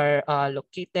are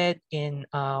located in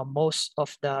most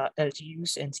of the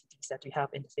LGUs and cities that we have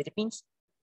in the Philippines.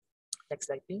 Next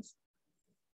slide, please.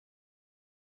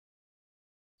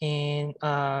 And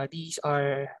these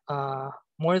are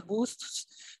more booths.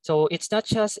 So it's not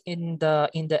just in the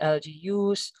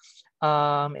LGUs.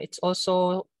 It's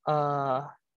also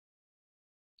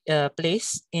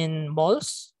placed in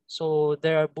malls. So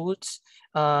there are booths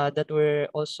that were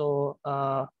also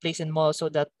placed in malls so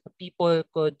that people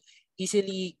could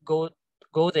easily go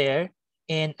there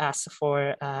and ask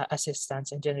for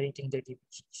assistance in generating their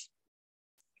DVCs.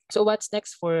 So what's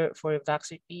next for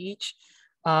VaxCert PH?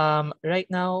 Right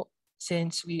now,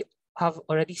 since we have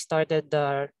already started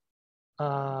the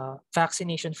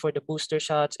vaccination for the booster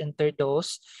shots and third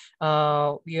dose,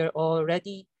 we are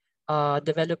already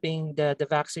developing the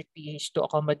VaxCert PH to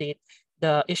accommodate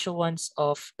the issuance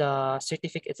of the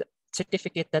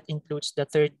certificate that includes the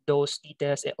third dose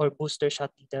details or booster shot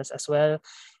details as well.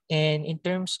 And in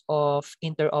terms of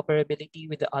interoperability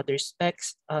with the other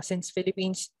specs, since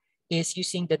Philippines is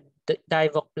using the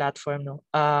DIVOC platform,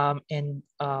 and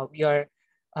we are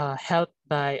helped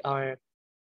by our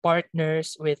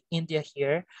partners with India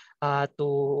here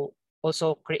to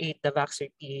also create the VaxCert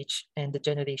PH and the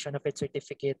generation of its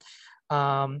certificate.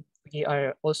 We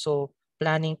are also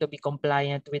planning to be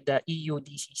compliant with the EU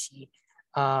DCC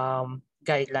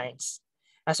guidelines,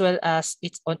 as well as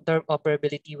its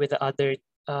interoperability with the other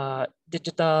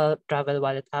digital travel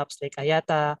wallet apps like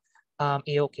Ayata,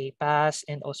 AOK Pass,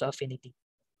 and also Affinity,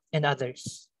 and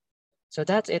others. So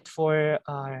that's it for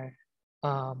our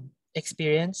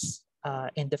experience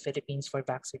in the Philippines for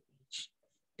VaxCert PH.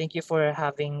 Thank you for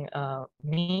having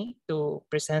me to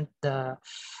present the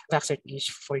VaxCert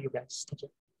PH for you guys. Thank you.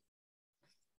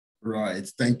 Right.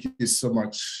 Thank you so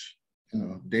much,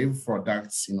 Dave, for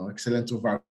that, excellent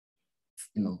overview,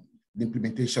 the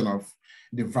implementation of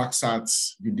the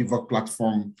VaxCert, the DIVOC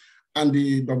platform, and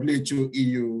the WHO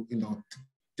EU,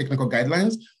 technical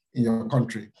guidelines in your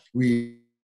country.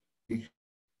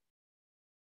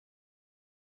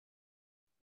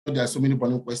 There are so many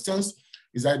burning questions.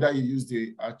 Is either you use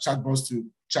the chat box to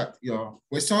chat your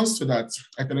questions so that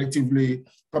alternatively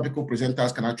topical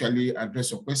presenters can actually address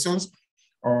your questions,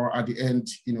 or at the end,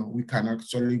 we can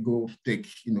actually go take,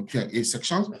 Q&A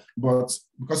sections. But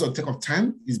because of the sake of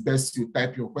time, it's best to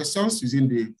type your questions using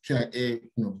the Q&A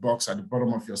box at the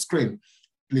bottom of your screen.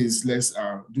 Please, let's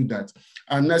do that.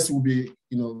 And next, we'll be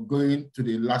going to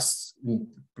the last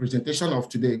presentation of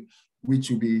today, which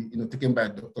will be taken by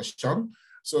Dr. Sean.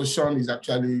 So Sean is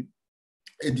actually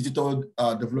a digital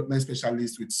development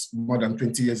specialist with more than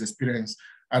 20 years experience,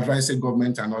 advising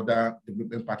government and other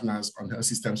development partners on health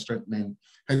system strengthening,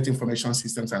 health information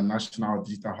systems, and national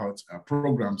digital health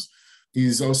programs. He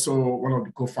is also one of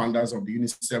the co-founders of the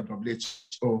UNICEF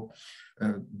WHO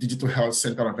Digital Health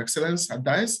Center of Excellence at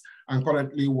DICE, and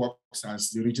currently works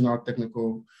as the regional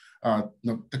technical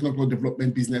technical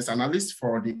development business analyst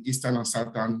for the Eastern and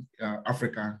Southern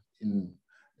Africa in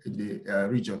the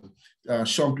region.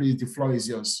 Sean, please, the floor is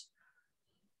yours.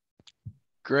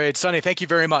 Great, Sunny, thank you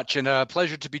very much, and a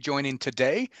pleasure to be joining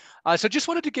today. So just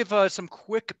wanted to give some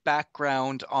quick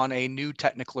background on a new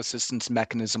technical assistance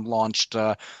mechanism launched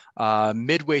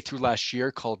midway through last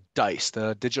year called DICE,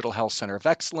 the Digital Health Center of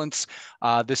Excellence.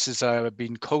 This is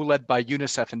being co-led by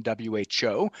UNICEF and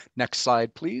WHO. Next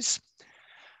slide, please.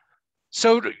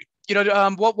 So,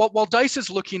 while DICE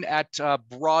is looking at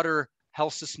broader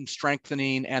health system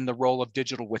strengthening and the role of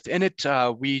digital within it,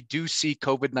 we do see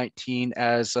COVID-19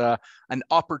 as an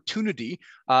opportunity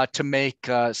to make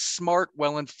smart,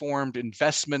 well-informed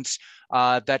investments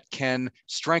that can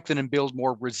strengthen and build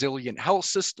more resilient health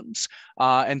systems.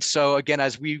 And so again,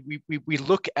 as we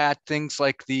look at things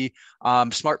like the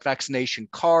smart vaccination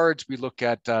cards, we look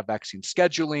at vaccine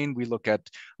scheduling, we look at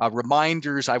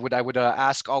reminders. I would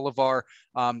ask all of our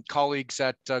colleagues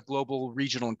at global,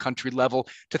 regional, and country level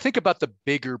to think about the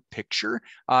bigger picture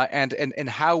and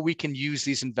how we can use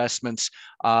these investments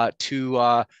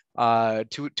to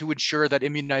ensure that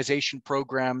immunization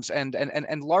programs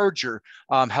and larger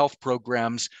health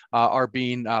programs are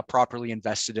being properly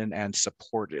invested in and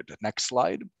supported. Next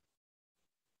slide.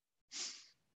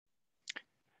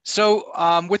 So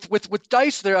with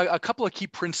DICE, there are a couple of key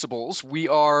principles we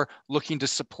are looking to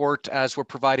support as we're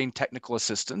providing technical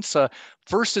assistance.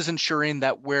 First is ensuring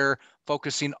that we're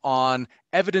focusing on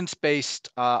evidence-based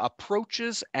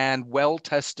approaches and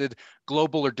well-tested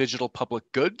global or digital public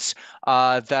goods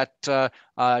that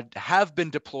have been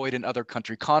deployed in other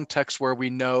country contexts where we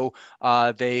know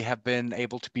they have been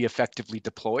able to be effectively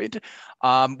deployed.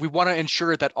 We want to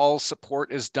ensure that all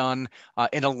support is done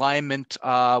in alignment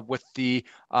with the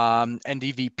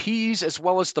NDVPs as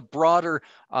well as the broader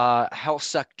health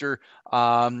sector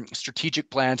strategic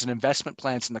plans and investment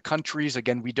plans in the countries.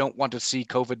 Again, we don't want to see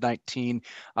COVID-19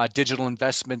 digital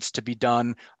investments to be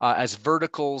done as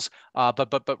verticals,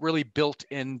 but really built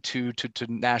into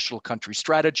national country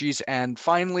strategies. And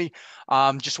finally,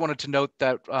 just wanted to note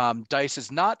that DICE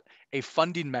is not a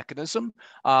funding mechanism,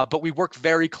 but we work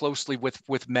very closely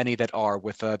with many that are,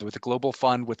 with the Global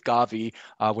Fund, with Gavi,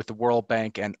 with the World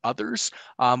Bank and others,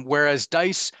 whereas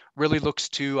DICE really looks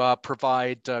to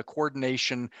provide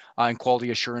coordination and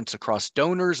quality assurance across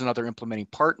donors and other implementing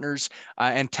partners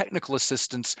and technical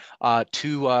assistance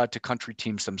to country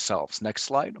teams themselves. Next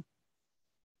slide.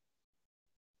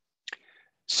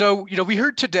 So, we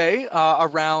heard today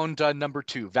around number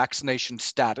 2, vaccination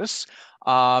status.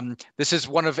 This is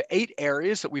one of 8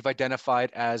 areas that we've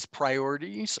identified as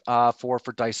priorities for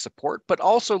DICE support, but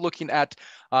also looking at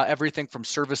everything from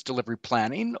service delivery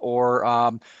planning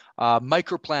or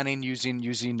micro planning using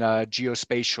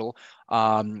geospatial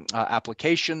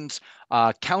applications,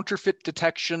 counterfeit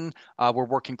detection. We're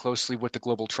working closely with the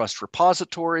Global Trust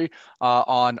Repository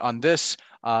on this.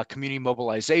 Community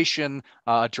mobilization,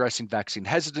 addressing vaccine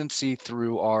hesitancy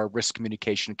through our risk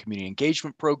communication and community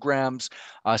engagement programs,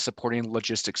 supporting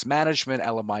logistics management,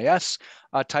 LMIS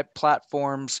type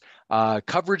platforms,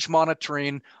 coverage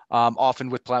monitoring,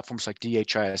 often with platforms like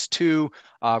DHIS2,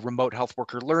 remote health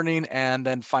worker learning, and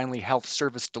then finally health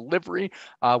service delivery,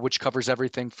 which covers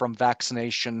everything from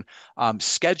vaccination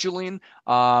scheduling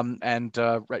and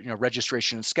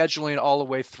registration and scheduling, all the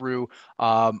way through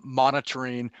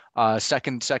monitoring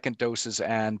second doses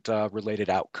and related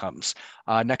outcomes.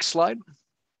 Next slide.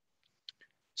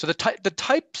 So the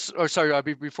types, or sorry,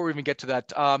 before we even get to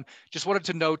that, just wanted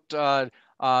to note the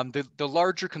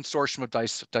larger consortium of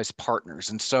DICE partners.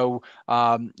 And so,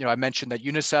 I mentioned that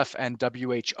UNICEF and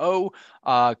WHO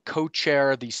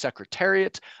co-chair the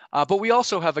Secretariat, but we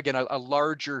also have, again, a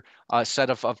larger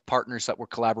set of partners that we're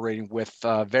collaborating with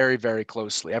very, very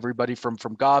closely. Everybody from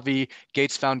Gavi,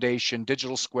 Gates Foundation,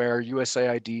 Digital Square,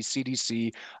 USAID,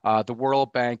 CDC, the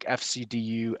World Bank,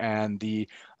 FCDU, and the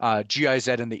GIZ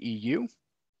in the EU.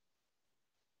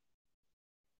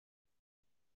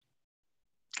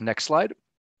 Next slide.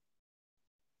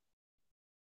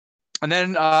 And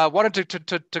then wanted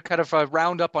to kind of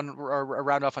round off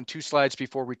on 2 slides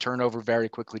before we turn over very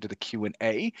quickly to the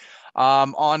Q&A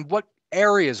on what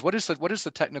areas, what is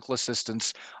the technical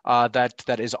assistance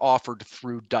that is offered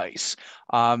through DICE.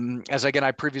 As again,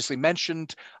 I previously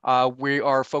mentioned, we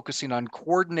are focusing on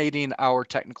coordinating our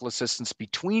technical assistance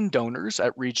between donors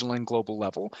at regional and global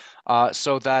level,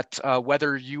 so that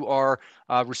whether you are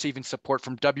receiving support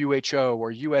from WHO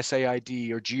or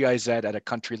USAID or GIZ at a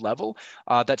country level,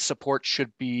 that support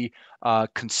should be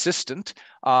consistent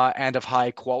and of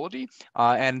high quality,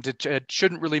 and it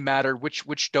shouldn't really matter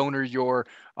which donor you're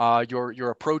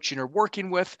approaching or working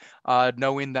with,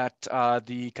 knowing that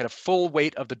the kind of full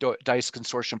weight of the DICE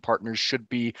consortium partners should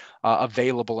be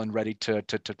available and ready to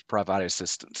provide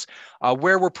assistance.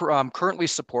 Where we're currently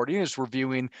supporting is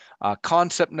reviewing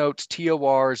concept notes,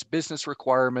 TORs, business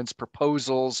requirements,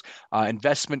 proposals,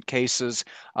 investment cases,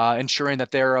 ensuring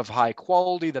that they're of high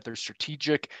quality, that they're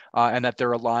strategic, and that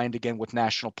they're aligned again with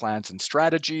national plans and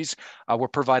strategies. We're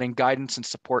providing guidance and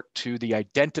support to the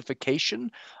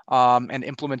identification and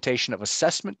implementation of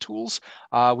assessment tools.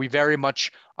 We very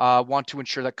much want to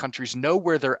ensure that countries know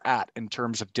where they're at in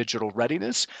terms of digital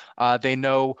readiness. They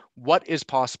know what is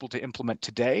possible to implement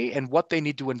today and what they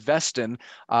need to invest in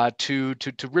to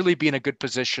really be in a good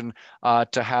position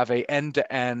to have an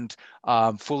end-to-end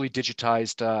fully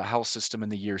digitized health system in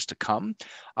the years to come.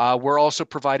 We're also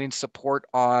providing support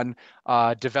on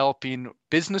developing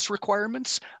business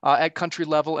requirements at country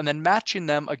level and then matching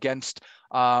them against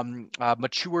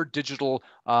mature digital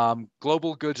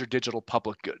global goods or digital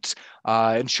public goods,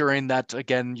 ensuring that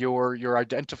again you're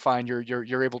identifying,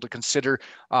 you're able to consider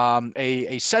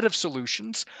a set of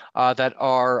solutions that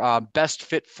are best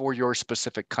fit for your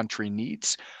specific country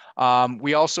needs.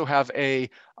 We also have a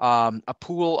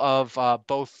pool of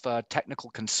both technical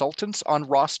consultants on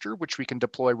roster, which we can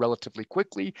deploy relatively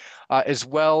quickly, as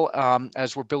well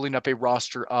as we're building up a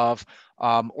roster of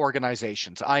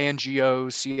organizations,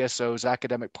 INGOs, CSOs,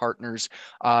 academic partners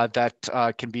that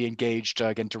can be engaged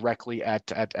again directly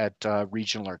at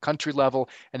regional or country level,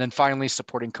 and then finally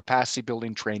supporting capacity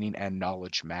building, training, and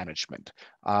knowledge management.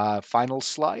 Final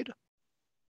slide.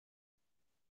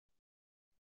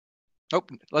 Oh,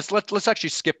 let's actually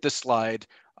skip this slide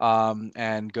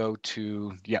and go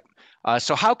to,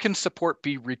 so how can support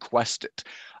be requested?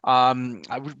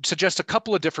 I would suggest a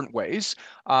couple of different ways.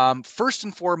 First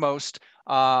and foremost,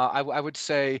 I would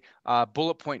say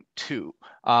bullet point 2,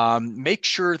 make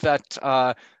sure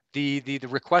that the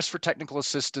requests for technical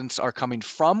assistance are coming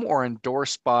from or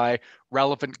endorsed by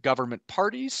relevant government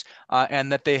parties, and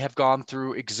that they have gone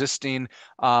through existing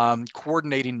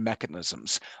coordinating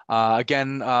mechanisms.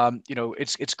 Again,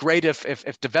 it's great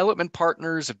if development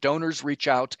partners, if donors reach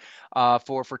out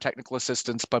for technical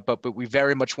assistance, but we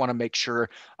very much want to make sure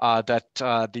that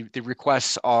the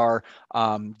requests are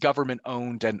government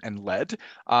owned and led.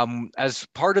 As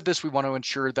part of this, we want to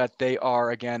ensure that they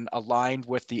are again aligned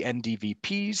with the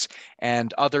NDVPs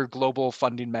and other global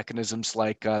funding mechanisms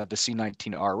like the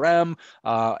C19RM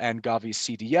and Gavi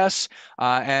CDS.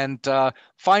 And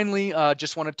finally,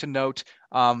 just wanted to note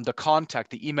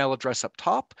the email address up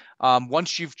top.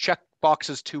 Once you've checked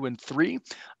boxes 2 and 3,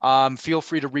 feel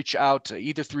free to reach out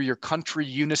either through your country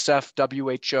UNICEF,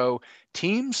 WHO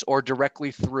teams, or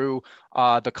directly through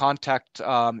the contact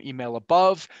email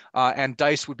above. And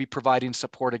DICE would be providing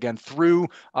support again through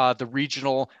the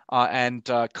regional and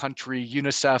country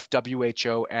UNICEF,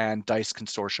 WHO, and DICE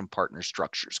consortium partner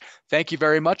structures. Thank you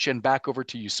very much, and back over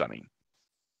to you, Sunny.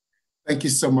 Thank you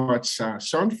so much,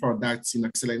 Sean, for that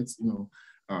excellent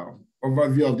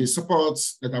overview of the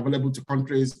supports that are available to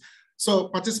countries. So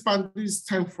participants, it's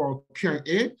time for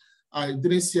Q&A. I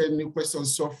didn't see any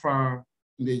questions so far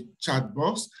in the chat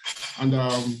box. And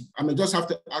I may just have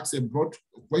to ask a broad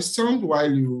question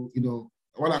while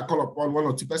while I call upon 1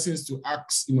 or 2 persons to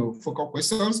ask, focal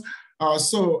questions.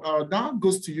 So that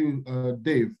goes to you,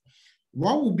 Dave.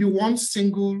 What would be one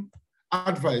single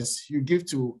advice you give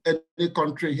to any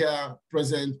country here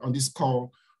present on this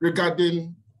call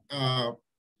regarding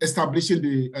establishing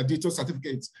the digital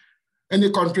certificates? Any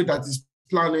country that is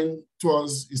planning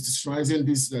towards institutionalizing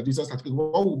this digital certificate,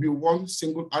 what would be one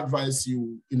single advice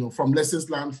from lessons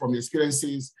learned, from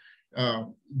experiences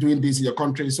doing this in your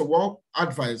country? So what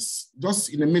advice,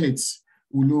 just in a minute,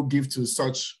 will you give to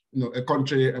such a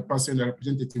country, a person, a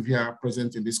representative here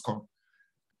present in this call?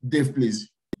 Dave, please.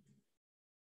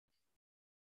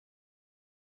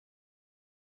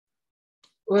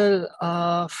 Well,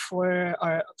 for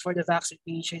the vaccine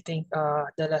page, I think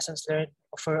the lessons learned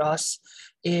for us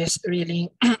is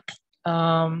really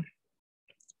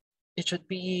it should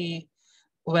be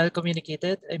well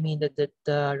communicated. I mean that the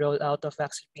rollout of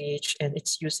vaccine page and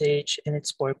its usage and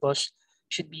its purpose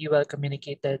should be well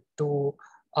communicated to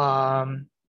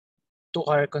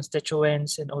our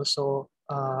constituents and also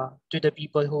to the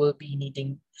people who will be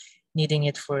needing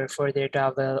it for their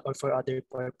travel or for other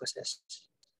purposes.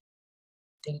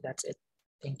 I think that's it.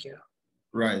 Thank you.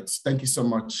 Right. Thank you so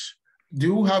much. Do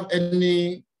you have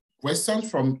any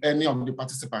questions from any of the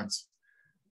participants?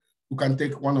 we can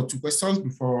take 1 or 2 questions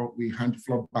before we hand the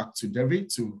floor back to Devi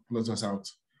to close us out.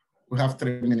 We have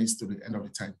 3 minutes to the end of the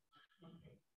time.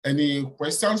 Any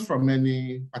questions from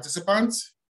any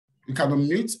participants? You can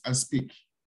unmute and speak.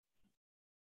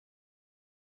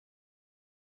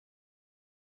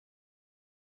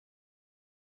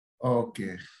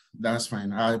 Okay, that's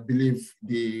fine. I believe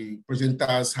the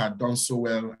presenters had done so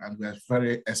well and were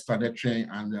very explanatory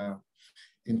and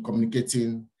in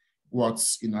communicating what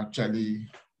actually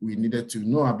we needed to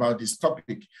know about this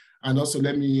topic. And also,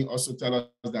 let me also tell us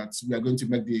that we are going to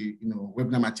make the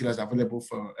webinar materials available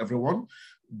for everyone,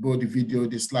 both the video,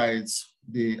 the slides,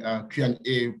 the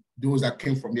Q&A, those that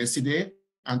came from yesterday.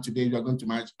 And today we are going to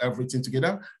match everything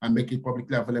together and make it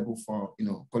publicly available for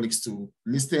colleagues to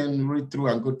listen, read through,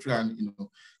 and go through, and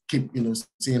keep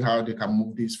seeing how they can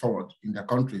move this forward in their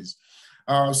countries.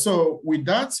 So with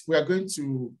that, we are going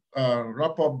to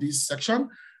wrap up this section.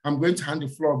 I'm going to hand the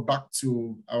floor back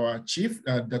to our chief,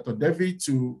 Dr. Devi,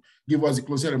 to give us the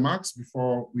closing remarks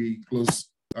before we close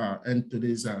end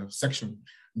today's section.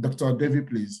 Dr. Devi,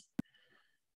 please.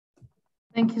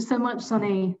 Thank you so much,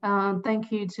 Sunny.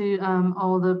 Thank you to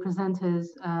all the presenters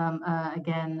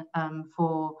again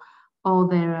for all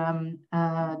their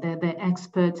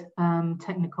expert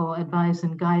technical advice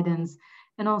and guidance,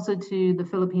 and also to the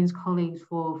Philippines colleagues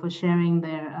for sharing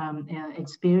their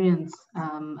experience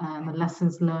and the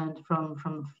lessons learned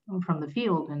from the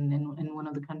field in one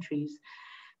of the countries.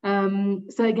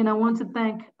 So again, I want to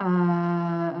thank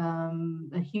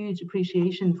a huge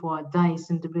appreciation for DICE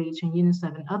and WHO and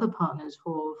UNICEF and other partners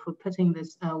for putting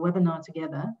this webinar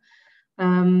together.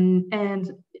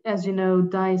 And as you know,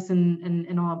 DICE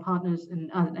and our partners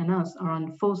and us are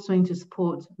on full swing to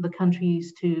support the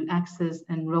countries to access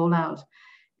and roll out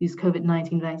these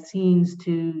COVID-19 vaccines,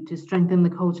 to strengthen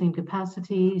the cold chain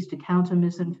capacities, to counter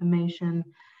misinformation,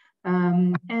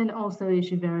 and also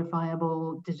issue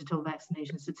verifiable digital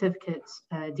vaccination certificates,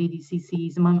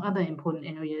 DVCCs, among other important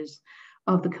areas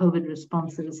of the COVID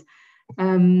responses.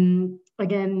 Again,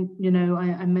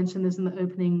 I mentioned this in the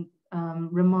opening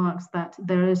remarks that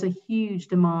there is a huge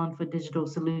demand for digital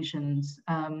solutions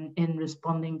in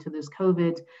responding to this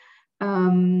COVID,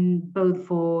 both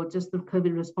for just the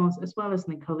COVID response as well as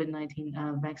the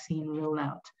COVID-19 vaccine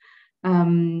rollout.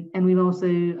 And we've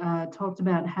also talked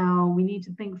about how we need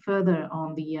to think further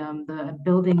on the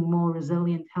building more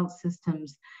resilient health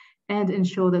systems and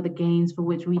ensure that the gains for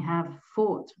which we have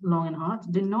fought long and hard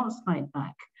do not fight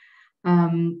back.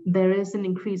 There is an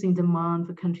increasing demand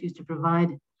for countries to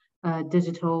provide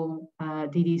digital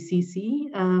DDCC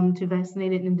to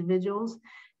vaccinated individuals.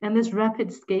 And this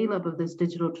rapid scale up of this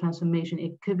digital transformation,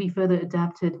 it could be further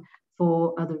adapted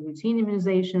for other routine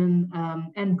immunization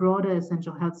and broader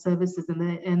essential health services.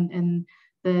 And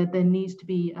there needs to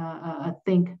be a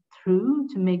think through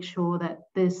to make sure that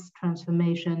this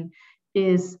transformation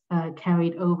is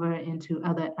carried over into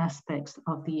other aspects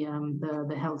of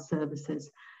the health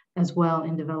services as well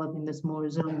in developing this more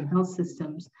resilient health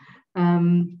systems.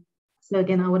 So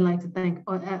again, I would like to thank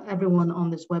everyone on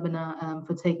this webinar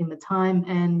for taking the time,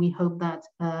 and we hope that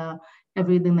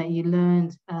everything that you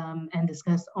learned and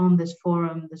discussed on this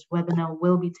forum, this webinar,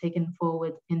 will be taken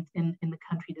forward in the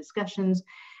country discussions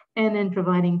and in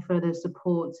providing further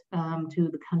support to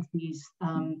the countries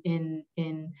in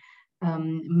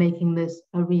making this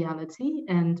a reality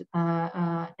and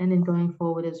in going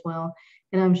forward as well.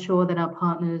 And I'm sure that our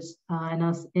partners and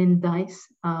us in DICE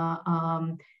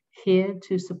are here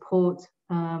to support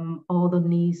all the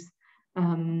needs,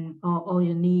 all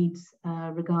your needs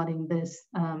regarding this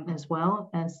as well,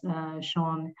 as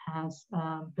Sean has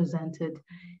presented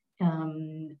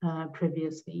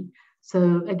previously.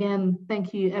 So again,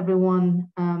 thank you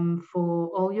everyone for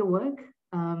all your work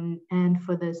and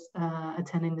for this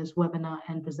attending this webinar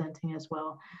and presenting as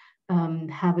well.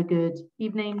 Have a good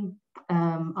evening,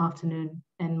 afternoon,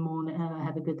 and morning.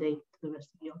 Have a good day to the rest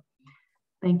of you.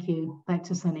 Thank you. Back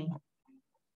to Sunny.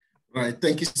 Right.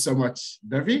 Thank you so much,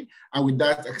 Devi. And with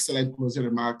that excellent closing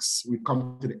remarks, we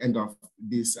come to the end of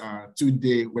this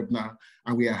 2-day webinar,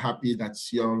 and we are happy that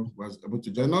you all was able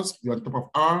to join us. You're on top of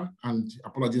hour, and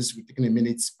apologies for taking a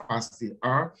minute past the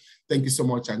hour. Thank you so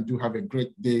much, and do have a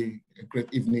great day, a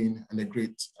great evening, and a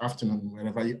great afternoon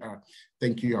wherever you are.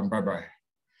 Thank you, and bye-bye.